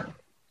book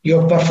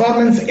Your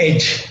Performance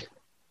Edge,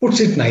 puts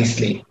it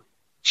nicely.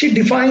 She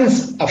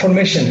defines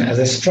affirmation as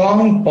a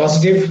strong,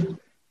 positive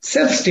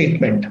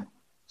self-statement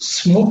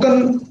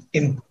spoken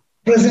in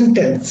present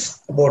tense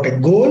about a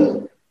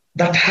goal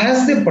that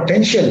has the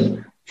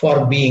potential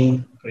for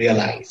being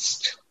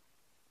realized.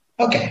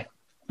 Okay,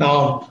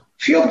 now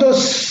few of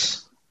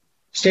those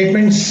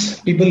statements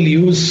people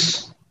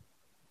use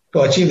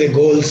to achieve their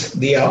goals,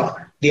 the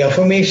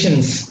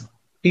affirmations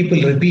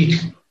people repeat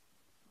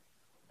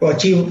to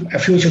achieve a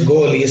future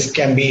goal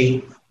can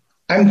be,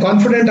 I'm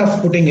confident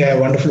of putting a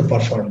wonderful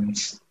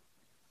performance.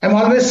 I'm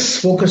always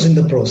focused in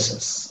the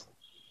process.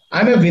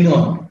 I'm a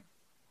winner.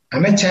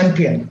 I'm a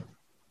champion.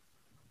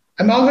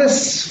 I'm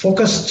always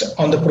focused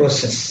on the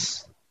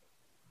process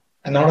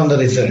and not on the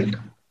result.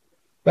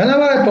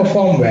 Whenever I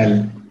perform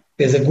well,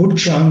 there's a good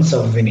chance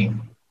of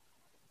winning.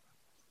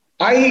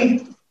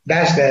 I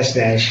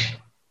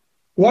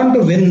want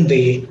to win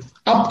the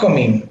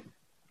upcoming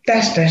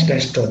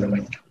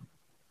tournament.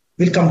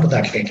 We'll come to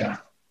that later.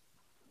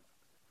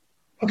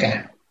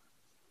 Okay.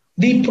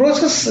 The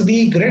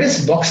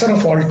greatest boxer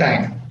of all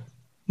time,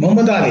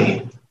 Muhammad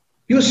Ali,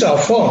 used to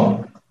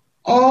affirm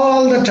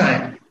all the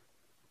time.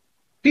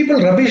 People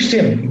rubbished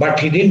him, but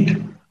he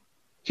didn't.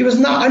 He was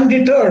not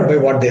undeterred by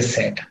what they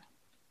said.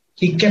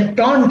 He kept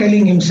on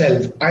telling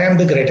himself, I am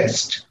the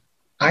greatest.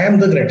 I am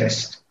the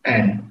greatest.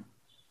 And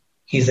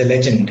he's a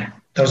legend.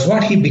 That's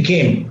what he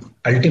became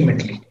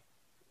ultimately.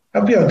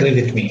 Hope you agree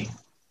with me.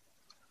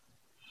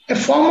 A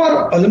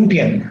former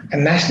Olympian, a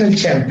national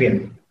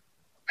champion,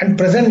 and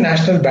present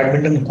national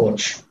badminton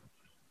coach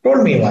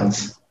told me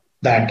once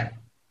that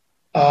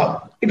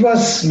it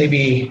was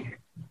maybe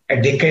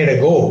a decade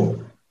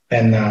ago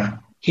when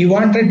he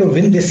wanted to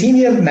win the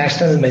senior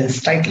national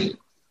men's title.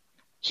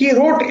 He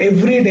wrote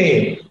every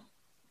day,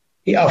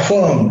 he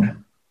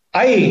affirmed,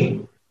 I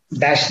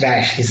dash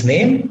dash his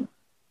name,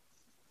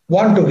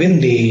 want to win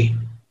the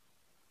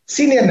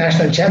senior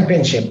national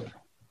championship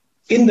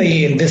in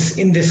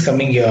this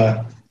coming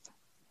year,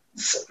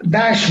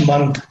 dash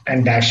month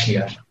and dash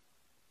year.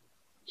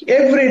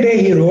 Every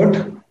day he wrote,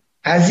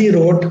 as he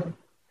wrote,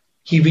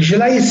 he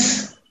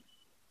visualized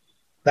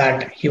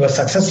that he was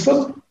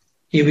successful.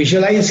 He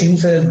visualized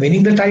himself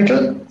winning the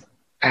title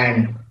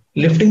and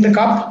lifting the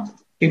cup,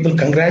 people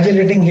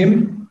congratulating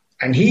him,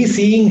 and he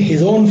seeing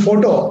his own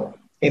photo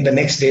in the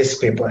next day's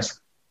papers.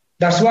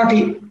 That's what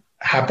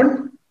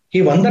happened.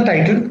 He won the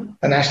title,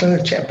 the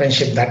national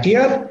championship that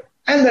year,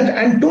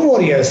 and 2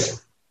 more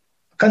years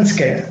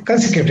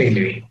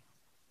consecutively.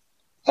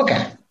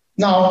 Okay,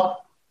 now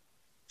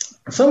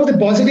some of the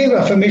positive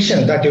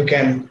affirmations that you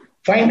can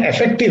find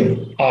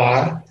effective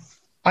are,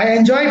 I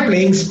enjoy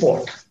playing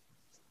sport.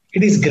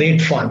 It is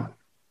great fun.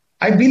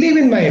 I believe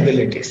in my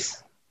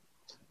abilities.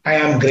 I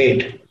am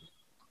great.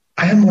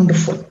 I am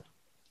wonderful.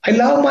 I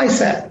love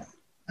myself.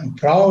 I'm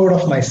proud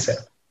of myself.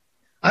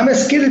 I'm a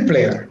skilled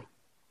player.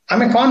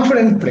 I'm a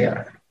confident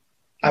player.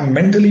 I'm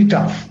mentally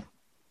tough.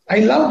 I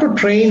love to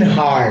train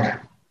hard.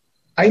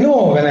 I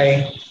know when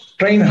I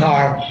train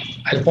hard,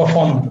 I'll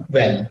perform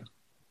well.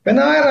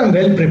 Whenever I'm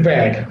well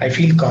prepared, I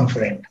feel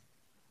confident.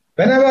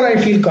 Whenever I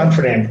feel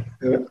confident,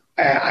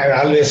 I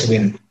always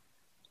win.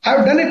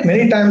 I've done it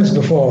many times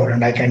before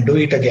and I can do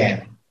it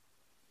again.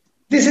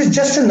 This is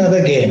just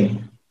another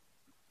game.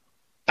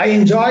 I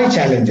enjoy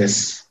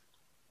challenges.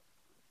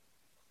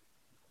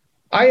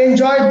 I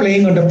enjoy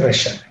playing under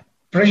pressure.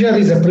 Pressure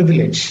is a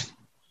privilege.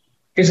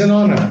 It's an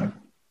honor.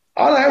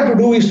 All I have to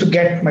do is to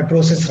get my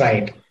process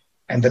right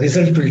and the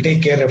result will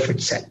take care of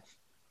itself.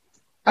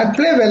 I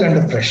play well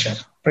under pressure.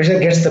 Pressure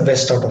gets the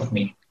best out of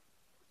me.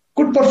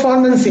 Good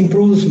performance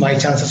improves my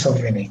chances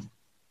of winning.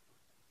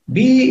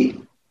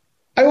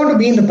 I want to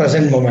be in the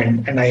present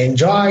moment and I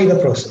enjoy the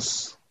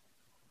process.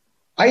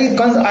 I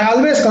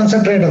always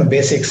concentrate on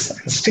basics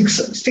and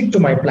stick to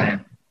my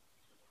plan.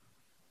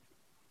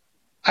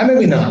 I'm a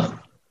winner.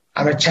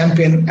 I'm a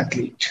champion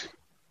athlete.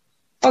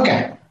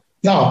 Okay,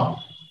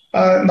 now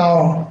on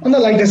the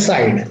lighter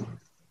side,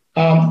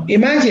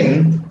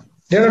 imagine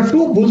there are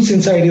 2 bulls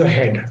inside your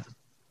head.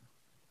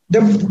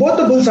 Both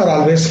the bulls are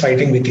always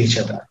fighting with each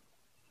other.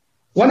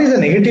 One is a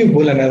negative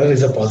bull, another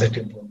is a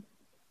positive bull.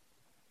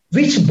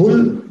 Which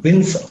bull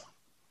wins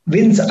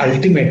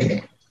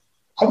ultimately?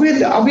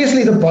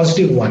 Obviously the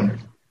positive one,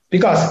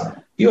 because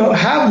you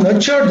have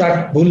nurtured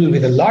that bull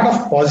with a lot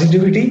of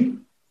positivity,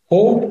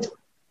 hope,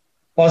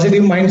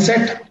 positive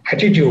mindset,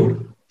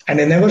 attitude, and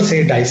a never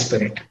say die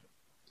spirit.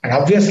 And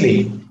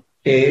obviously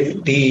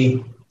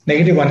the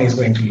negative one is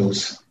going to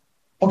lose.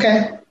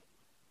 Okay.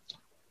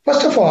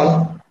 First of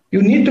all,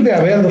 you need to be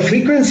aware of the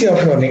frequency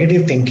of your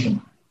negative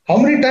thinking. How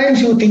many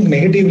times you think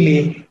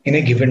negatively in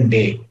a given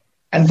day.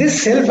 And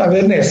this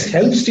self-awareness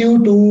helps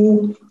you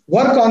to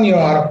work on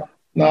your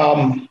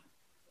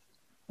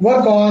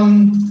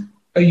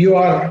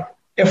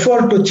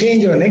effort to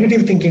change your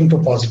negative thinking to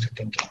positive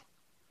thinking.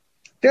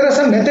 There are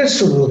some methods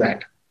to do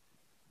that.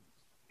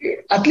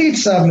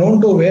 Athletes are known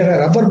to wear a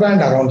rubber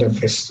band around their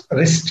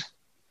wrist.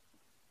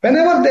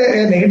 Whenever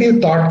a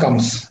negative thought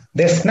comes,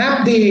 they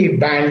snap the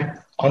band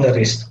on the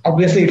wrist.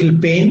 Obviously, it will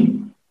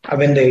pain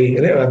when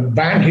the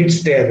band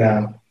hits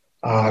their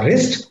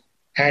wrist,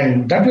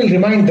 and that will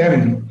remind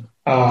them.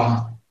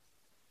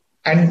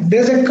 And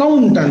there's a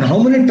count on how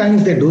many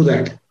times they do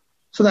that,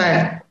 so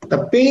that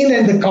the pain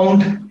and the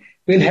count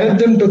will help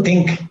them to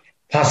think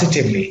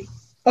positively.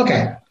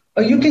 Okay,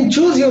 you can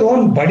choose your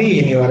own buddy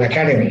in your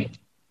academy.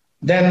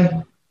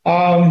 Then,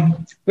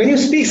 when you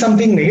speak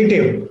something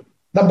negative,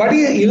 the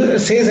buddy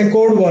says a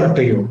code word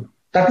to you.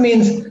 That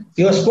means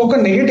you have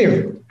spoken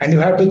negative, and you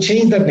have to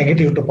change that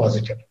negative to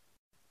positive.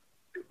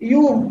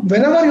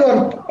 Whenever you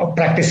are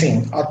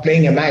practicing or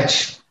playing a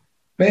match,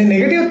 when a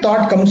negative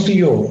thought comes to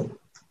you,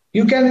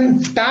 you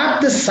can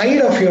tap the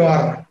side of your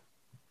tap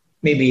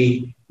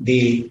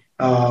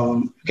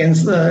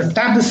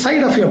the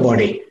side of your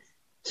body,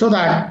 so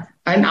that,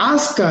 and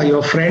ask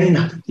your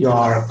friend,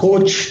 your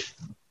coach,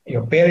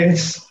 your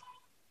parents,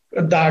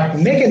 that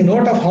make a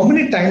note of how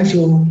many times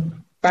you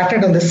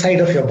patted on the side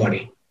of your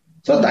body.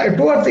 So that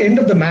towards the end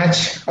of the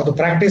match or the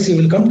practice, you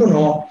will come to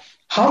know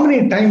how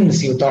many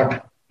times you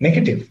thought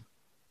negative.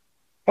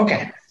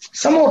 Okay,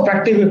 some more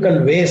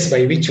practical ways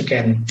by which you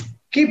can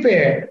keep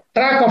a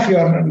track of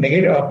your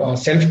negative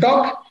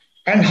self-talk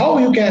and how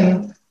you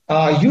can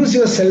use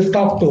your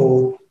self-talk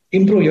to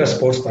improve your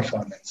sports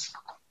performance.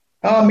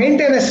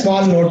 Maintain a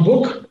small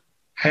notebook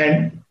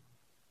and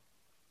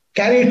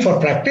carry it for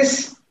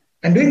practice.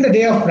 And during the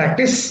day of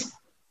practice,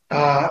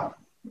 uh,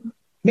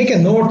 make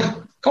a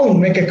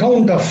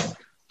count of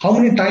how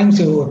many times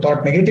you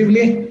thought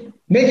negatively.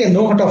 Make a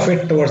note of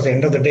it towards the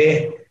end of the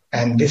day,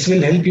 and this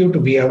will help you to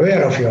be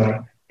aware of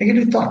your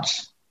negative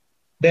thoughts.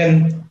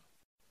 Then,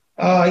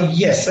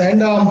 yes,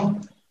 and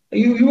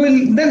you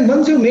will then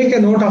once you make a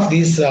note of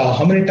these,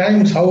 how many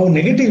times, how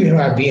negative you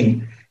have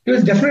been, you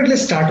will definitely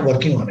start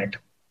working on it.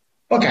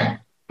 Okay.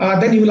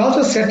 Then you will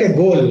also set a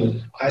goal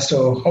as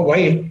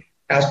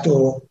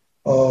to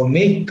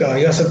make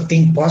yourself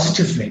think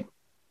positively.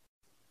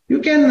 You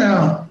can,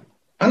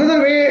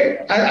 another way,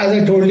 as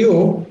I told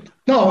you,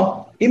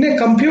 now in a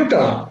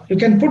computer, you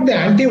can put the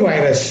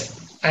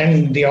antivirus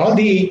and all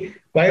the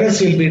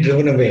virus will be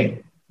driven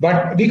away.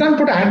 But we can't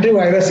put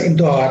antivirus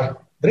into our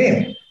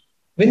brain.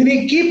 When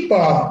we keep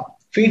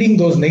feeding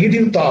those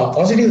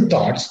positive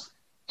thoughts,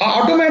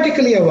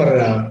 automatically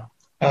our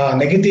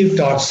negative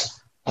thoughts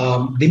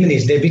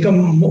diminish. They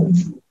become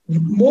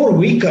more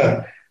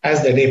weaker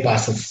as the day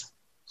passes.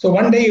 So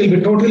one day you'll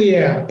be totally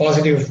a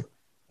positive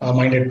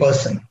minded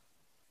person.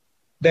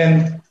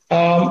 Then,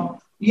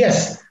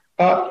 yes,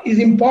 it's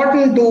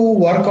important to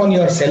work on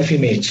your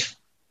self-image.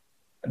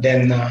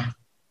 Then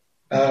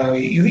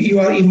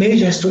your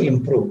image has to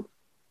improve.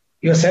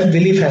 Your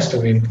self-belief has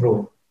to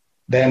improve.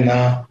 Then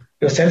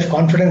your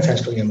self-confidence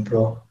has to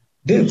improve.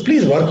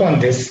 Please work on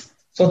this.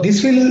 So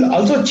this will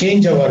also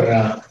change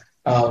our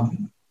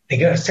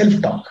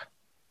self-talk.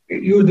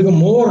 You will become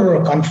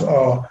more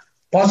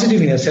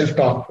positive in your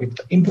self-talk with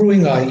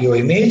improving your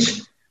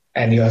image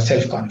and your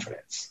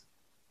self-confidence.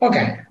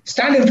 Okay,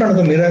 stand in front of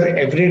the mirror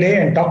every day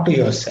and talk to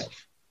yourself.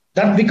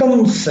 That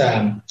becomes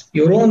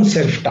your own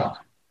self-talk.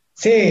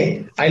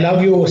 Say, I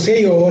love you.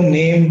 Say your own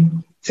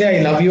name. Say,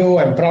 I love you.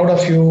 I'm proud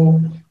of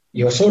you.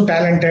 You're so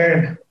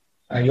talented.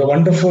 You're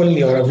wonderful.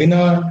 You're a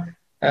winner.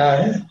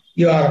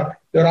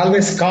 You're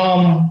always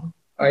calm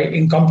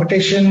in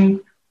competition,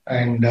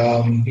 and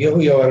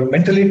you're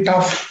mentally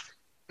tough.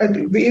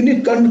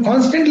 You can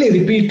constantly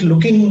repeat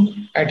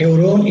looking at your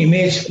own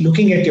image,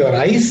 looking at your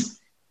eyes.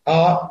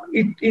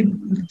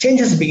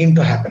 Changes begin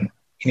to happen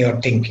in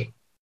your thinking.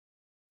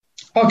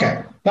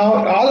 Okay,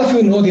 now all of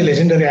you know the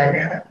legendary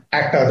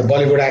actor, the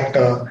Bollywood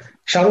actor,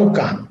 Shah Rukh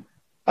Khan.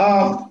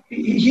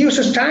 He used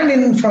to stand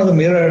in front of the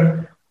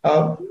mirror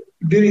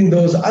during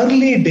those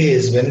early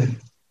days when he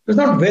was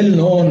not well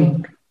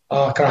known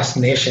across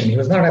the nation. He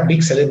was not a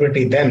big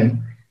celebrity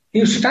then. He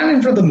used to stand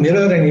in front of the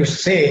mirror and he used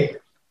to say,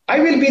 I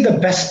will be the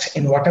best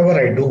in whatever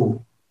I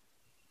do,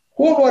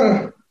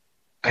 whoever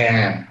I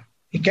am.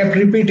 He kept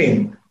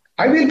repeating,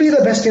 I will be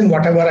the best in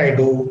whatever I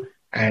do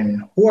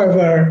and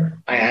whoever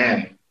I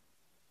am.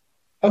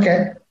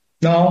 Okay,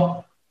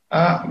 now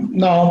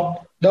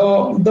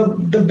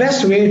the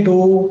best way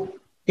to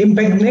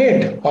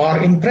impregnate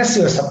or impress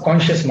your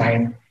subconscious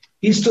mind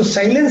is to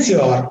silence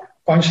your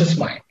conscious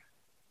mind.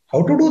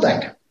 How to do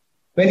that?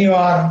 When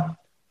your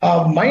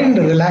mind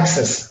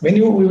relaxes, when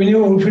you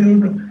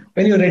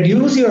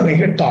reduce your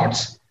negative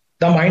thoughts,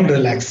 the mind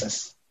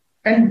relaxes,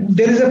 and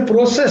there is a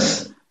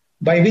process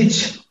by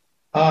which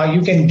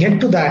you can get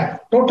to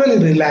that totally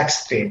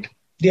relaxed state,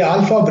 the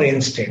alpha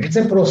brain state. It's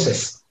a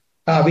process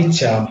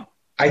which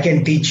I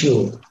can teach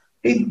you.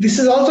 This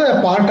is also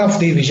a part of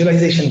the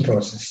visualization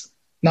process.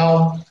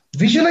 Now,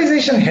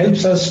 visualization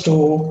helps us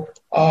to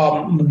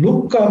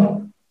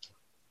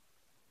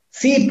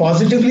see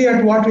positively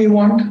at what we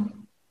want.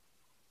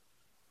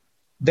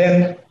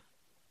 Then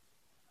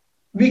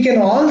we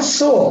can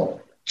also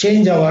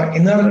change our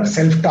inner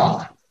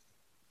self-talk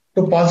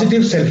to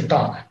positive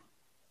self-talk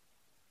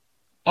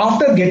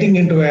after getting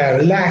into a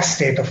relaxed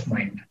state of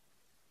mind.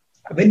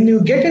 When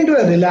you get into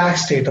a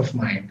relaxed state of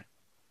mind,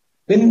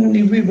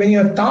 when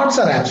your thoughts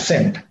are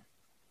absent,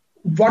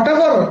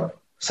 whatever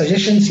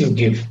suggestions you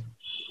give,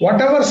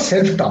 whatever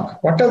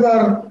self-talk,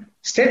 whatever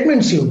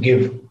statements you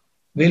give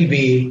will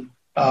be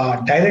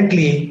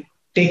directly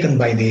taken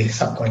by the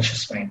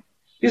subconscious mind.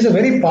 It is a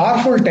very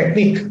powerful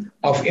technique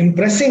of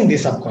impressing the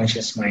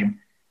subconscious mind.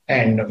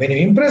 And when you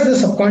impress the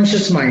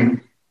subconscious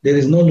mind, there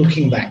is no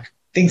looking back.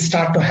 Things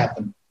start to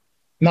happen.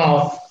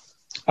 Now,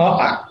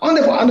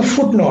 on the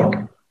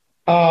footnote,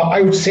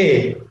 I would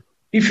say,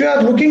 if you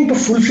are looking to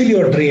fulfill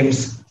your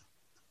dreams,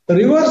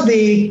 reverse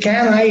the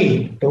can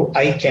I to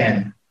I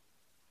can.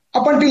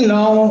 Up until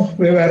now,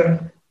 we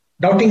were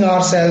doubting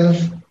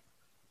ourselves,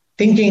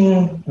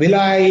 thinking, will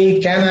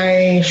I, can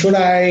I, should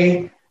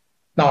I?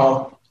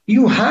 Now,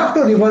 you have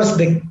to reverse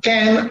the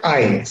can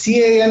I,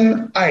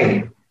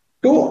 C-A-N-I,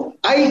 to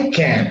I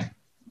can.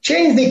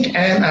 Change the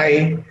can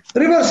I,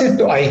 reverse it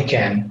to I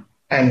can,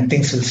 and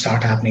things will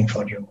start happening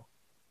for you.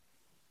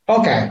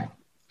 Okay.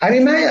 I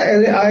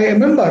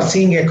remember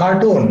seeing a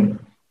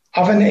cartoon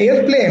of an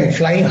airplane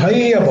flying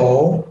high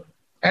above,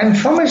 and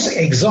from its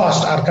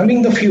exhaust are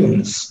coming the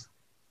fumes.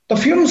 The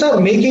fumes are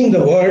making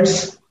the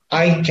words,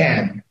 I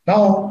can.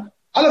 Now,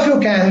 all of you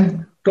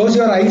can close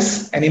your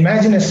eyes and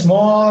imagine a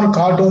small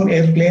cartoon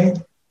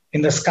airplane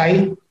in the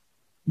sky.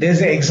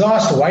 There's a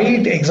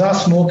white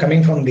exhaust smoke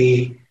coming from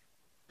the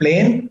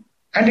plane,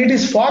 and it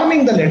is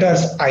forming the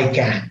letters I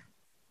can.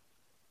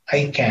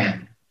 I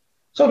can.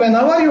 So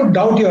whenever you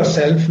doubt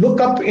yourself,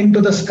 look up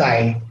into the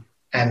sky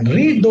and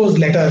read those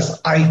letters,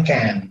 I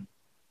can.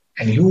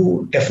 And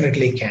you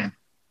definitely can.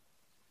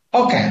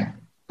 Okay.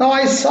 Now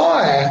I saw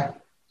a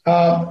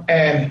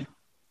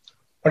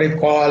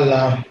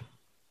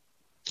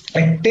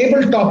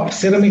tabletop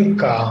ceramic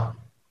cup,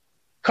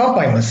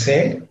 I must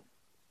say,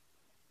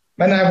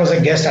 when I was a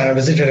guest and I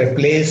visited a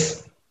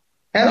place.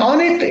 And on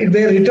it,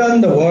 they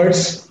written the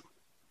words,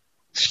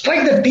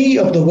 strike the T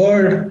of the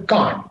word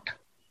can't.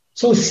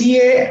 So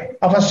CA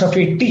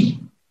apostrophe T.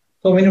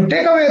 So when you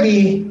take away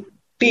the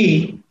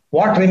T,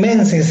 what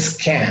remains is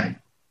can.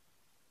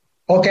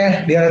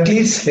 Okay, dear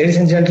athletes, ladies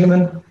and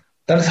gentlemen,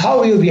 that is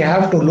how we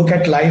have to look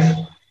at life.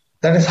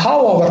 That is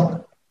how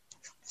our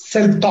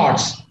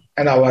self-thoughts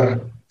and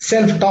our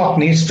self-talk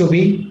needs to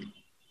be.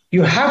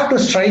 You have to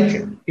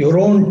strike your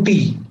own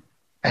T,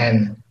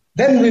 and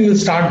then we will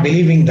start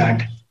believing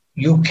that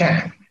you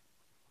can.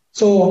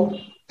 So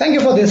thank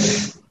you for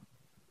this,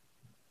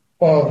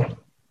 for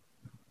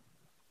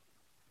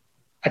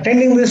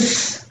attending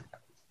this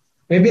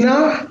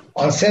webinar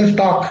on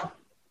self-talk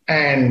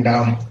and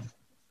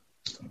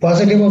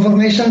positive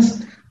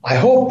affirmations. I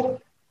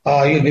hope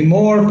you'll be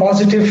more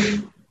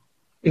positive.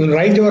 You'll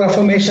write your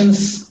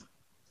affirmations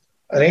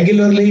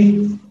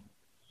regularly,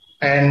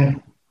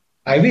 and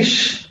I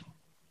wish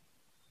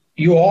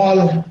you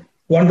all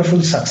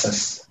wonderful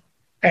success.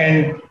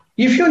 And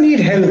if you need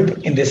help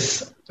in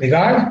this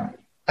regard,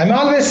 I'm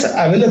always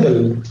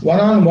available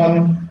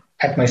one-on-one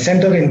at my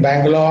center in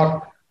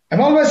Bangalore.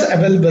 I'm always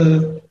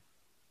available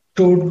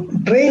to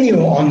train you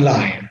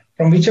online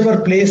from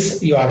whichever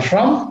place you are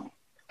from.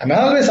 I'm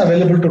always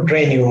available to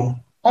train you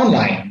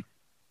online.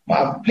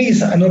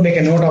 Please make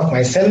a note of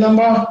my cell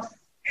number.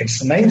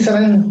 It's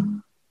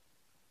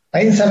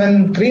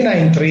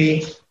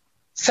 97393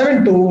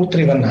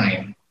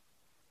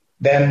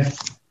 Then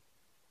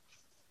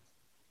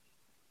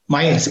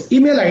my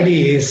email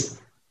ID is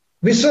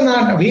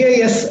Viswanath,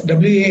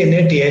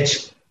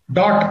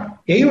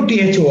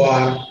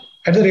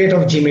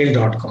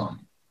 viswanath.author@gmail.com.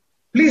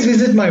 Please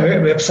visit my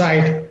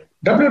website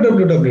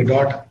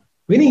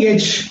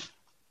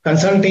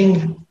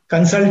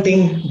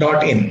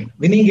www.winningedgeconsulting.in.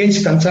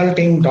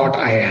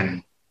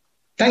 winningedgeconsulting.in.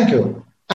 Thank you.